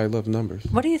numbers. Everybody loves numbers.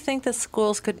 What do you think the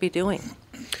schools could be doing?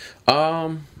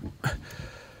 I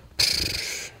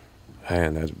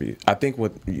think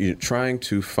what you're trying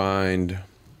to find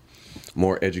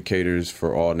more educators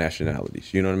for all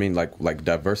nationalities. You know what I mean? Like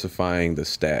diversifying the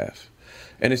staff.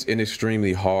 And it's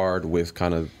extremely hard with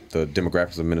kind of the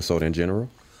demographics of Minnesota in general.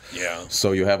 Yeah.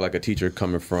 So you have like a teacher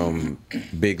coming from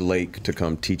Big Lake to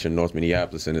come teach in North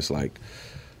Minneapolis, and it's like,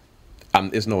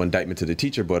 it's no indictment to the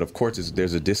teacher, but of course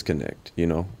there's a disconnect,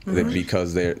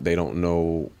 because they don't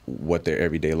know what their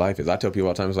everyday life is. I tell people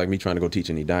all the time, it's like me trying to go teach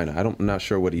in Edina. I'm not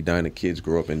sure what Edina kids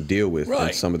grow up and deal with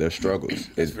and some of their struggles.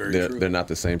 They're not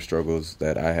the same struggles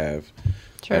that I have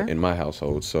in my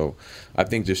household. So I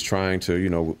think just trying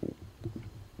to,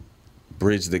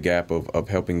 bridge the gap of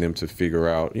helping them to figure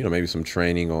out, maybe some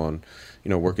training on,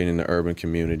 working in the urban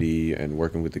community and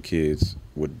working with the kids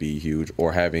would be huge,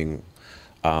 or having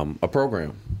a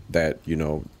program that,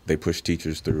 they push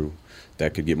teachers through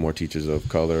that could get more teachers of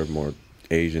color, more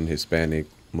Asian, Hispanic,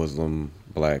 Muslim,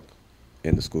 Black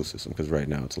in the school system, because right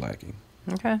now it's lacking.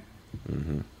 Okay.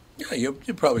 Mm-hmm. Yeah,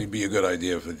 you'd probably be a good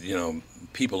idea for,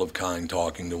 people of kind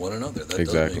talking to one another. That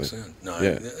exactly. does make sense. No,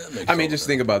 yeah. That makes I mean, just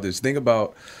think about this. Think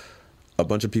about a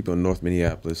bunch of people in North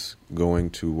Minneapolis going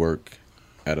to work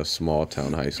at a small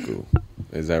town high school.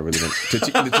 Is that really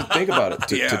to think about it?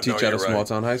 To teach at a small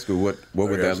town high school, what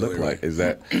would that look like? Is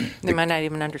that they might not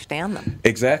even understand them?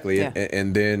 Exactly, yeah.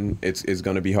 and then it's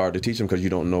going to be hard to teach them because you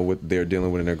don't know what they're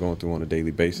dealing with and they're going through on a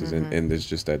daily basis, and there's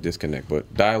just that disconnect.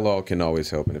 But dialogue can always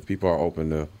help, and if people are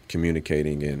open to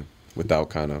communicating and without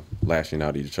kind of lashing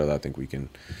out at each other, I think we can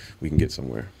get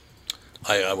somewhere.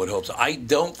 I would hope so. I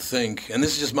don't think, and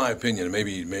this is just my opinion, and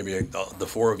maybe the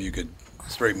four of you could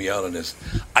straighten me out on this.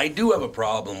 I do have a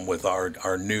problem with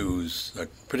our news,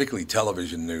 particularly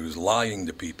television news, lying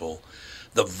to people.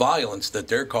 The violence that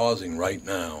they're causing right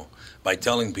now by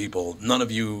telling people,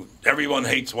 everyone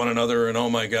hates one another, and oh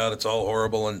my God, it's all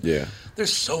horrible. And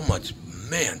there's so much,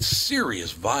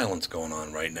 serious violence going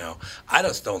on right now. I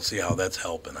just don't see how that's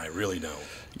helping. I really don't.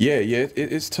 Yeah,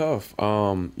 it's tough.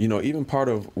 Even part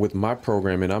of with my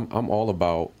program, and I'm all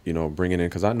about bringing in,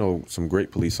 because I know some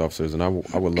great police officers, and I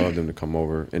would love them to come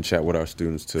over and chat with our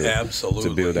students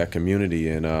to build that community.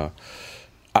 And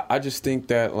I just think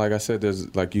that, like I said,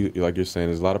 there's like you're saying,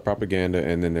 there's a lot of propaganda,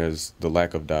 and then there's the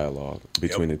lack of dialogue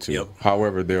between the two.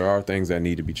 However, there are things that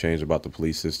need to be changed about the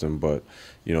police system, but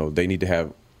they need to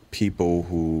have people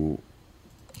who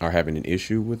are having an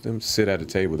issue with them sit at a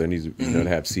table. There needs to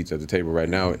have seats at the table. Right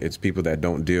now, it's people that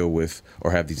don't deal with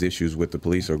or have these issues with the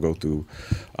police or go through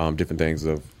different things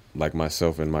of, like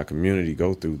myself and my community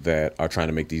go through, that are trying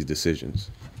to make these decisions.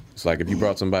 It's like if you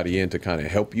brought somebody in to kind of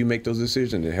help you make those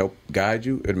decisions and help guide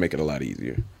you, it'd make it a lot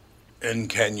easier. And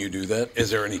can you do that? Is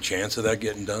there any chance of that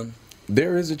getting done?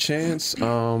 There is a chance.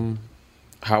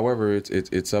 However,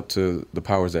 it's up to the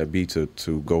powers that be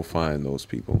to go find those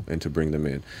people and to bring them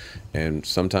in. And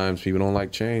sometimes people don't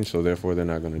like change, so therefore they're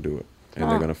not going to do it. And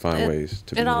they're going to find ways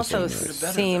to do it. It also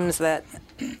seems that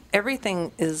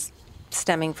everything is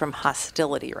stemming from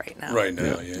hostility right now. Right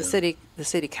now, yeah. The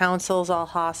city council's all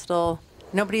hostile.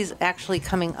 Nobody's actually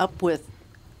coming up with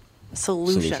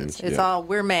solutions. It's all,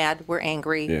 we're mad, we're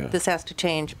angry, this has to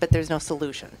change, but there's no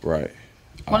solution. Right.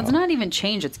 Well, it's not even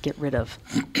change; it's get rid of.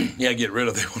 Yeah, get rid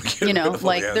of. They want to get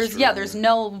rid of. There's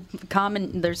no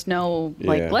common. There's no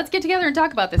let's get together and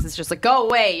talk about this. It's just like, go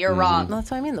away, you're wrong. Well,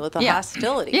 that's what I mean with the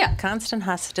hostility. Constant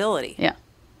hostility. Yeah.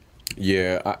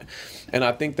 Yeah, and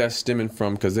I think that's stemming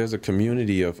from, because there's a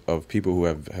community of people who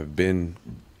have been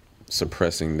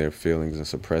suppressing their feelings and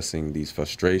suppressing these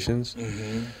frustrations.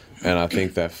 And I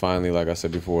think that finally, like I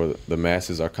said before, the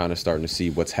masses are kind of starting to see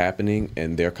what's happening,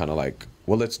 and they're kind of like,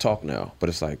 well, let's talk now. But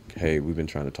it's like, hey, we've been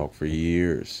trying to talk for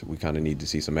years. We kind of need to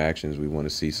see some actions. We want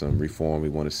to see some reform. We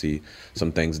want to see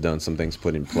some things done, some things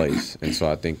put in place. And so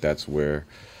I think that's where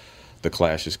the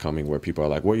clash is coming, where people are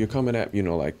like, well, you're coming at,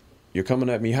 you're coming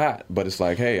at me hot. But it's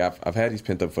like, hey, I've had these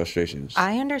pent up frustrations.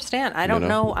 I understand. I don't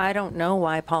know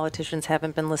why politicians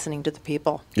haven't been listening to the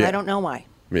people. I don't know why.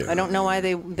 Yeah. I don't know why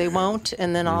they won't,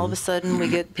 and then all of a sudden we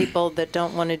get people that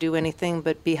don't want to do anything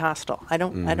but be hostile. I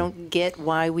don't get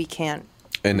why we can't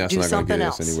And that's do not going to something get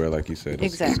else. us anywhere, like you said.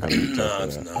 Exactly. No,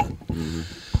 it's not.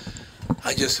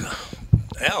 I just,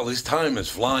 Al, this time is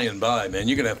flying by, man.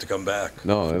 You're going to have to come back.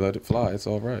 No, they let it fly. It's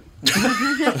all right.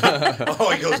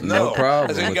 Oh, he goes, no. No problem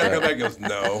I said, you with got to that. come back. He goes,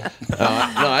 no.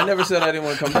 No, I never said I didn't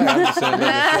want to come back. I'm just saying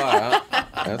let it fly.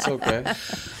 That's okay.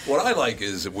 What I like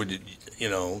is that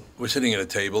we're sitting at a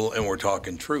table and we're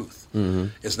talking truth. Mm-hmm.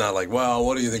 It's not like, well,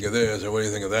 what do you think of this or what do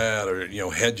you think of that, or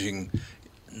hedging.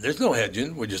 There's no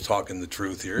hedging. We're just talking the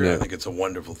truth here. Yeah. I think it's a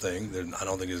wonderful thing. I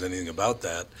don't think there's anything about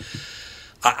that.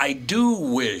 I do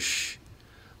wish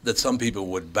that some people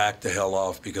would back the hell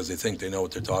off because they think they know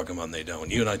what they're talking about and they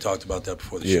don't. You and I talked about that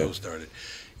before the show started.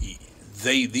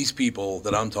 These people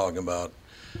that I'm talking about,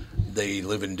 they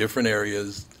live in different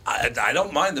areas. I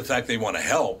don't mind the fact they want to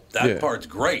help. That part's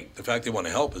great. The fact they want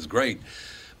to help is great.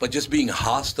 But just being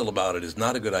hostile about it is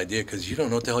not a good idea because you don't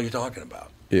know what the hell you're talking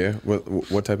about. Yeah.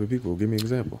 What type of people? Give me an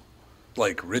example.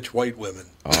 Like rich white women.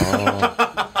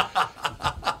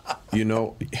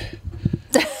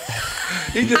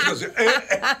 He just goes,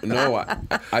 No,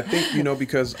 I think,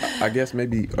 because I guess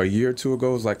maybe a year or two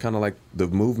ago it was like kind of like the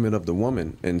movement of the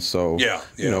woman. And so,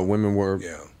 women were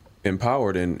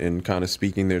empowered and kind of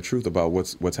speaking their truth about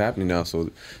what's happening now. So,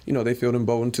 they feel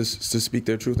emboldened to speak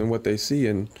their truth and what they see.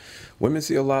 And women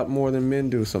see a lot more than men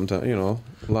do sometimes,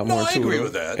 a lot more I too. agree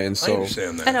with that. And so, I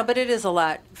understand that. I know, but it is a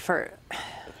lot for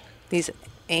these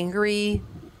angry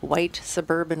white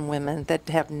suburban women that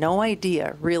have no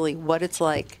idea really what it's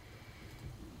like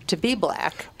to be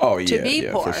black, to be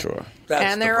poor. For sure.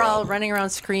 And they're all running around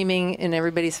screaming in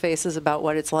everybody's faces about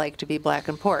what it's like to be black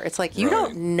and poor. It's like, you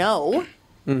don't know.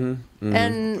 Mm-hmm, mm-hmm.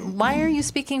 And why are you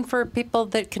speaking for people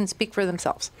that can speak for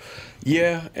themselves?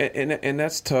 Yeah, and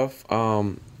that's tough.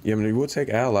 We'll take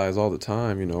allies all the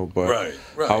time, but right.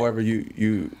 However,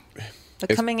 you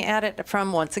But coming at it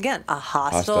from, once again, a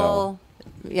hostile.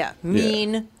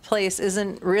 Mean place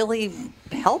isn't really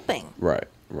helping. Right.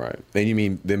 And you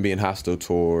mean them being hostile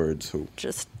towards who?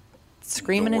 Just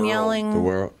screaming and yelling. The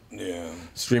world? Yeah.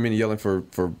 Screaming and yelling for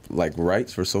like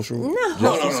rights, for social No.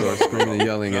 justice, or screaming and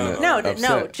yelling and No,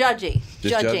 upset? judging.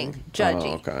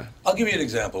 Oh, okay. I'll give you an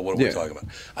example of what we're talking about.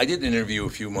 I did an interview a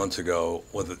few months ago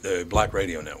with the Black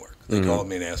Radio Network. They called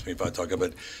me and asked me if I'd talk about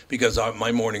it because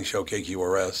my morning show,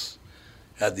 KQRS,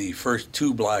 had the first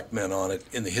 2 black men on it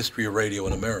in the history of radio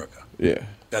in America. Yeah.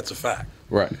 That's a fact.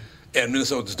 Right. And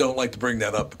Minnesotans don't like to bring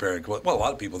that up, apparently. Well, a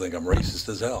lot of people think I'm racist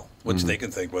as hell, which they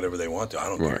can think whatever they want to. I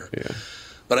don't care. Yeah.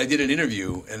 But I did an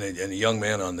interview, and a young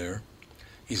man on there,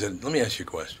 he said, let me ask you a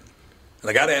question. And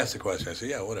I got to ask the question. I said,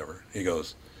 yeah, whatever. He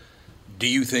goes, do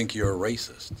you think you're a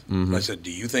racist? Mm-hmm. I said,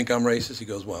 do you think I'm racist? He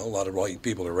goes, well, a lot of white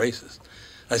people are racist.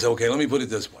 I said, okay, let me put it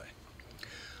this way.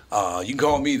 You can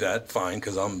call me that, fine,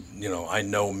 because I'm, I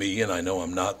know me and I know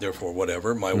I'm not, therefore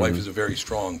whatever. My wife is a very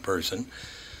strong person.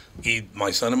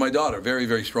 My son and my daughter, very,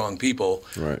 very strong people.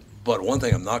 Right. But one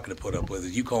thing I'm not going to put up with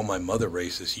is you call my mother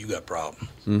racist, you got problems.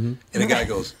 Mm-hmm. And the guy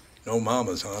goes, no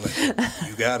mamas, hon. I said,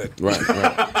 you got it. Right.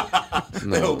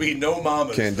 No. There'll be no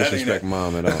mamas. Can't disrespect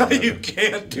mom at all. You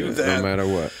can't do that. No matter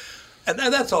what. And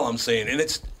that's all I'm saying.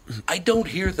 And I don't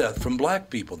hear that from black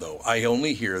people, though. I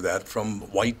only hear that from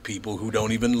white people who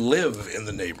don't even live in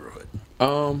the neighborhood.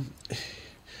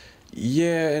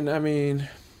 Yeah, and I mean,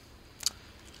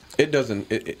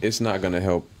 it's not going to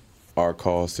help our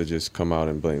cause to just come out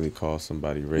and blatantly call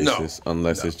somebody racist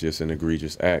unless it's just an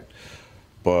egregious act.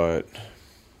 But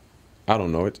I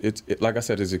don't know. It's like I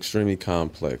said, it's extremely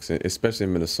complex, especially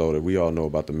in Minnesota. We all know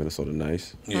about the Minnesota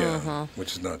Nice. Yeah,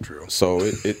 which is not true. So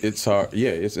it's hard.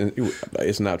 Yeah,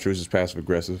 it's not true. It's just passive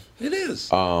aggressive. It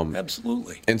is.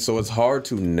 Absolutely. And so it's hard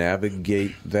to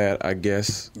navigate that, I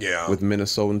guess, with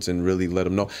Minnesotans and really let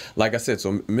them know. Like I said,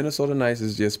 so Minnesota Nice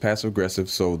is just passive aggressive.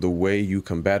 So the way you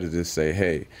combat it is say,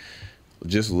 hey,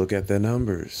 just look at the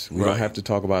numbers. We don't have to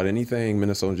talk about anything.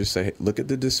 Minnesota, just say, hey, look at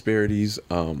the disparities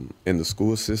in the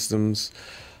school systems,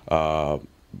 the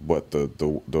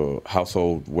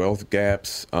household wealth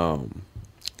gaps.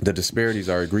 The disparities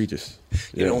are egregious.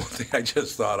 You know, one thing I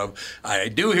just thought of, I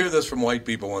do hear this from white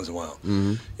people once in a while.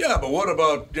 Mm-hmm. Yeah, but what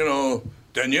about,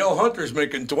 Danielle Hunter's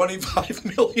making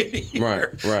 $25 million a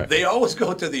year. Right. They always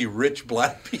go to the rich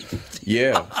black people.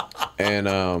 Yeah. And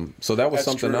so that was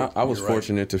That's something true. I was You're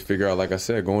fortunate to figure out. Like I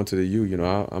said, going to the U,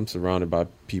 I'm surrounded by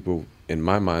people in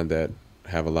my mind that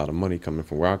have a lot of money coming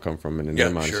from where I come from. And in their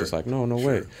mind, it's just like, no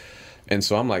way. And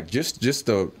so I'm like, just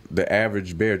the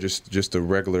average bear, just the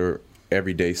regular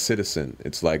everyday citizen,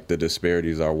 it's like the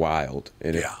disparities are wild.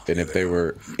 And if they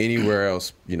were anywhere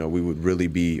else, we would really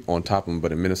be on top of them.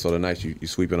 But in Minnesota Nights, you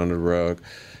sweep it under the rug,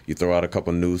 you throw out a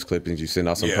couple news clippings, you send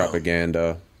out some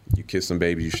propaganda, you kiss some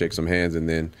babies, you shake some hands, and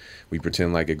then we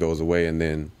pretend like it goes away, and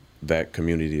then that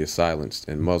community is silenced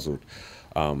and muzzled.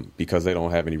 Because they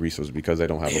don't have any resources, because they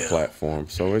don't have a platform.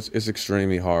 So it's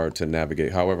extremely hard to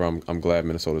navigate. However, I'm glad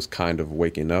Minnesota's kind of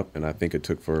waking up, and I think it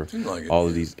took for all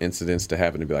of these incidents to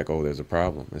happen to be like, oh, there's a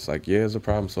problem. It's like, yeah, there's a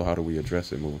problem, so how do we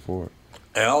address it moving forward?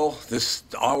 Al, this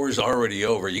hour's already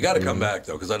over. You got to come back,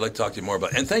 though, because I'd like to talk to you more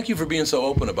about it. And thank you for being so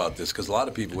open about this, because a lot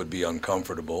of people would be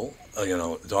uncomfortable,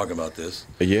 talking about this.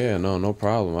 Yeah, no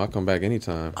problem. I'll come back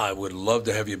anytime. I would love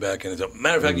to have you back.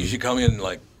 Matter of fact, you should come in,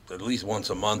 at least once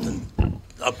a month and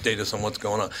update us on what's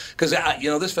going on. Because,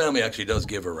 this family actually does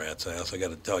give a rat's ass. I got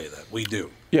to tell you that. We do.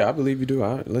 Yeah, I believe you do.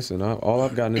 Listen, all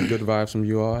I've gotten is good vibes from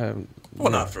you all.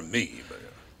 Well, not from me, but...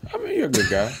 I mean, you're a good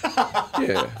guy.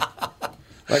 Yeah.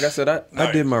 Like I said,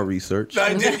 I did my research.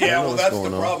 I did, yeah. Well, that's the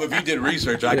problem. If you did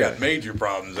research, I got major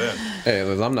problems then. Hey,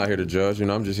 listen, I'm not here to judge.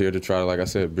 I'm just here to try to, like I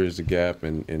said, bridge the gap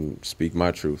and speak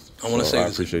my truth. I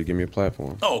appreciate you giving me a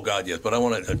platform. Oh, God, yes. But I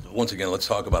want to, once again, let's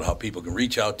talk about how people can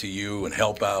reach out to you and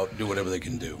help out, do whatever they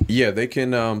can do. Yeah, they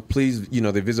can, please,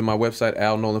 they visit my website,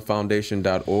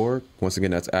 alnolanfoundation.org. Once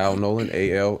again, that's Al Nolan,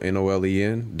 ALNOLEN.org.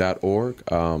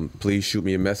 Please shoot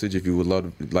me a message if you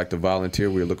would like to volunteer.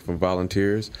 We're looking for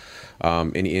volunteers.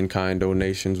 Any in-kind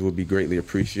donations would be greatly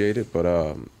appreciated. But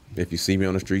if you see me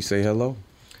on the street, say hello.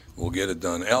 We'll get it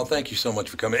done. Al, thank you so much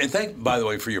for coming. And thank, by the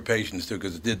way, for your patience, too,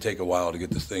 because it did take a while to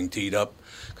get this thing teed up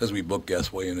because we booked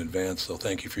guests way in advance. So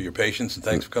thank you for your patience, and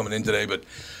thanks for coming in today. But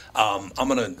I'm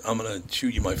gonna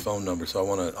shoot you my phone number, so I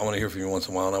want to hear from you once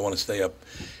in a while, and I want to stay up,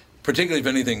 particularly if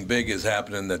anything big is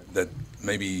happening that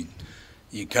maybe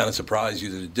you kind of surprised you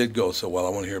that it did go so well. I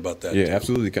want to hear about that. Yeah, too.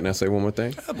 Absolutely. Can I say one more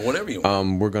thing? Yeah, whatever you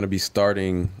want. We're going to be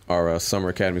starting our summer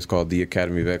academy. It's called the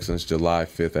Academy of Excellence, July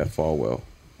 5th at Falwell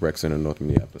Rec Center, North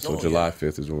Minneapolis. So July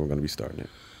 5th is when we're going to be starting it.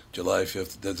 July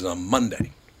 5th. That's on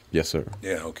Monday. Yes, sir.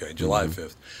 Yeah. Okay. July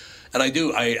 5th. And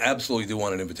I absolutely do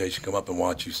want an invitation to come up and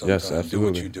watch you sometime. Yes, absolutely. Do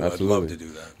what you do. Absolutely. I'd love to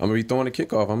do that. I'm going to be throwing a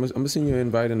kickoff. I'm going to send you an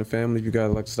invite in the family. If you guys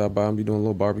like to stop by, I'm going to be doing a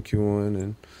little barbecuing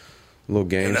and a little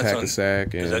games, hack and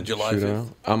sack. Is that July 5th?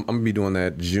 I'm going to be doing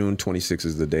that. June 26th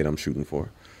is the date I'm shooting for.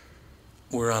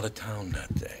 We're out of town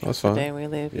that day. That's fine. The day we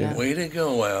leave, yeah. Way to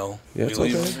go, Al. Yeah, it's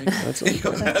okay. That's okay.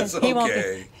 That's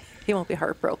okay. He won't be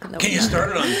heartbroken, though. Can you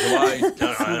start it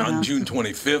on on June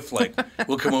 25th? Like,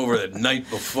 we'll come over the night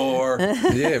before.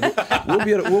 Yeah,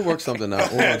 we'll work something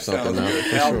out. We'll work something out,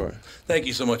 for sure. Thank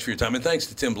you so much for your time. And thanks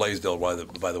to Tim Blaisdell, by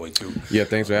the way, too. Yeah,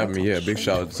 thanks for having me. Yeah, big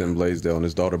shout out to Tim Blaisdell and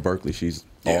his daughter, Berkeley. She's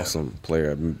awesome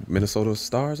player. Minnesota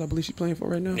Stars, I believe she's playing for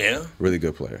right now. Yeah. Really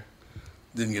good player.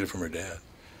 Didn't get it from her dad.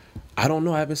 I don't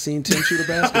know. I haven't seen Tim shoot a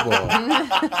basketball.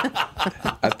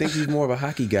 I think he's more of a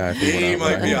hockey guy. He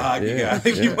might be a hockey guy. I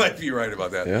think you might be right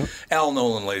about that. Yeah. Al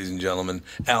Nolan, ladies and gentlemen.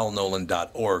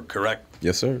 alnolan.org, correct?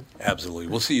 Yes, sir. Absolutely.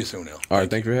 We'll see you soon, Al. All right.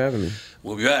 Thank you for having me.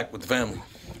 We'll be back with the family.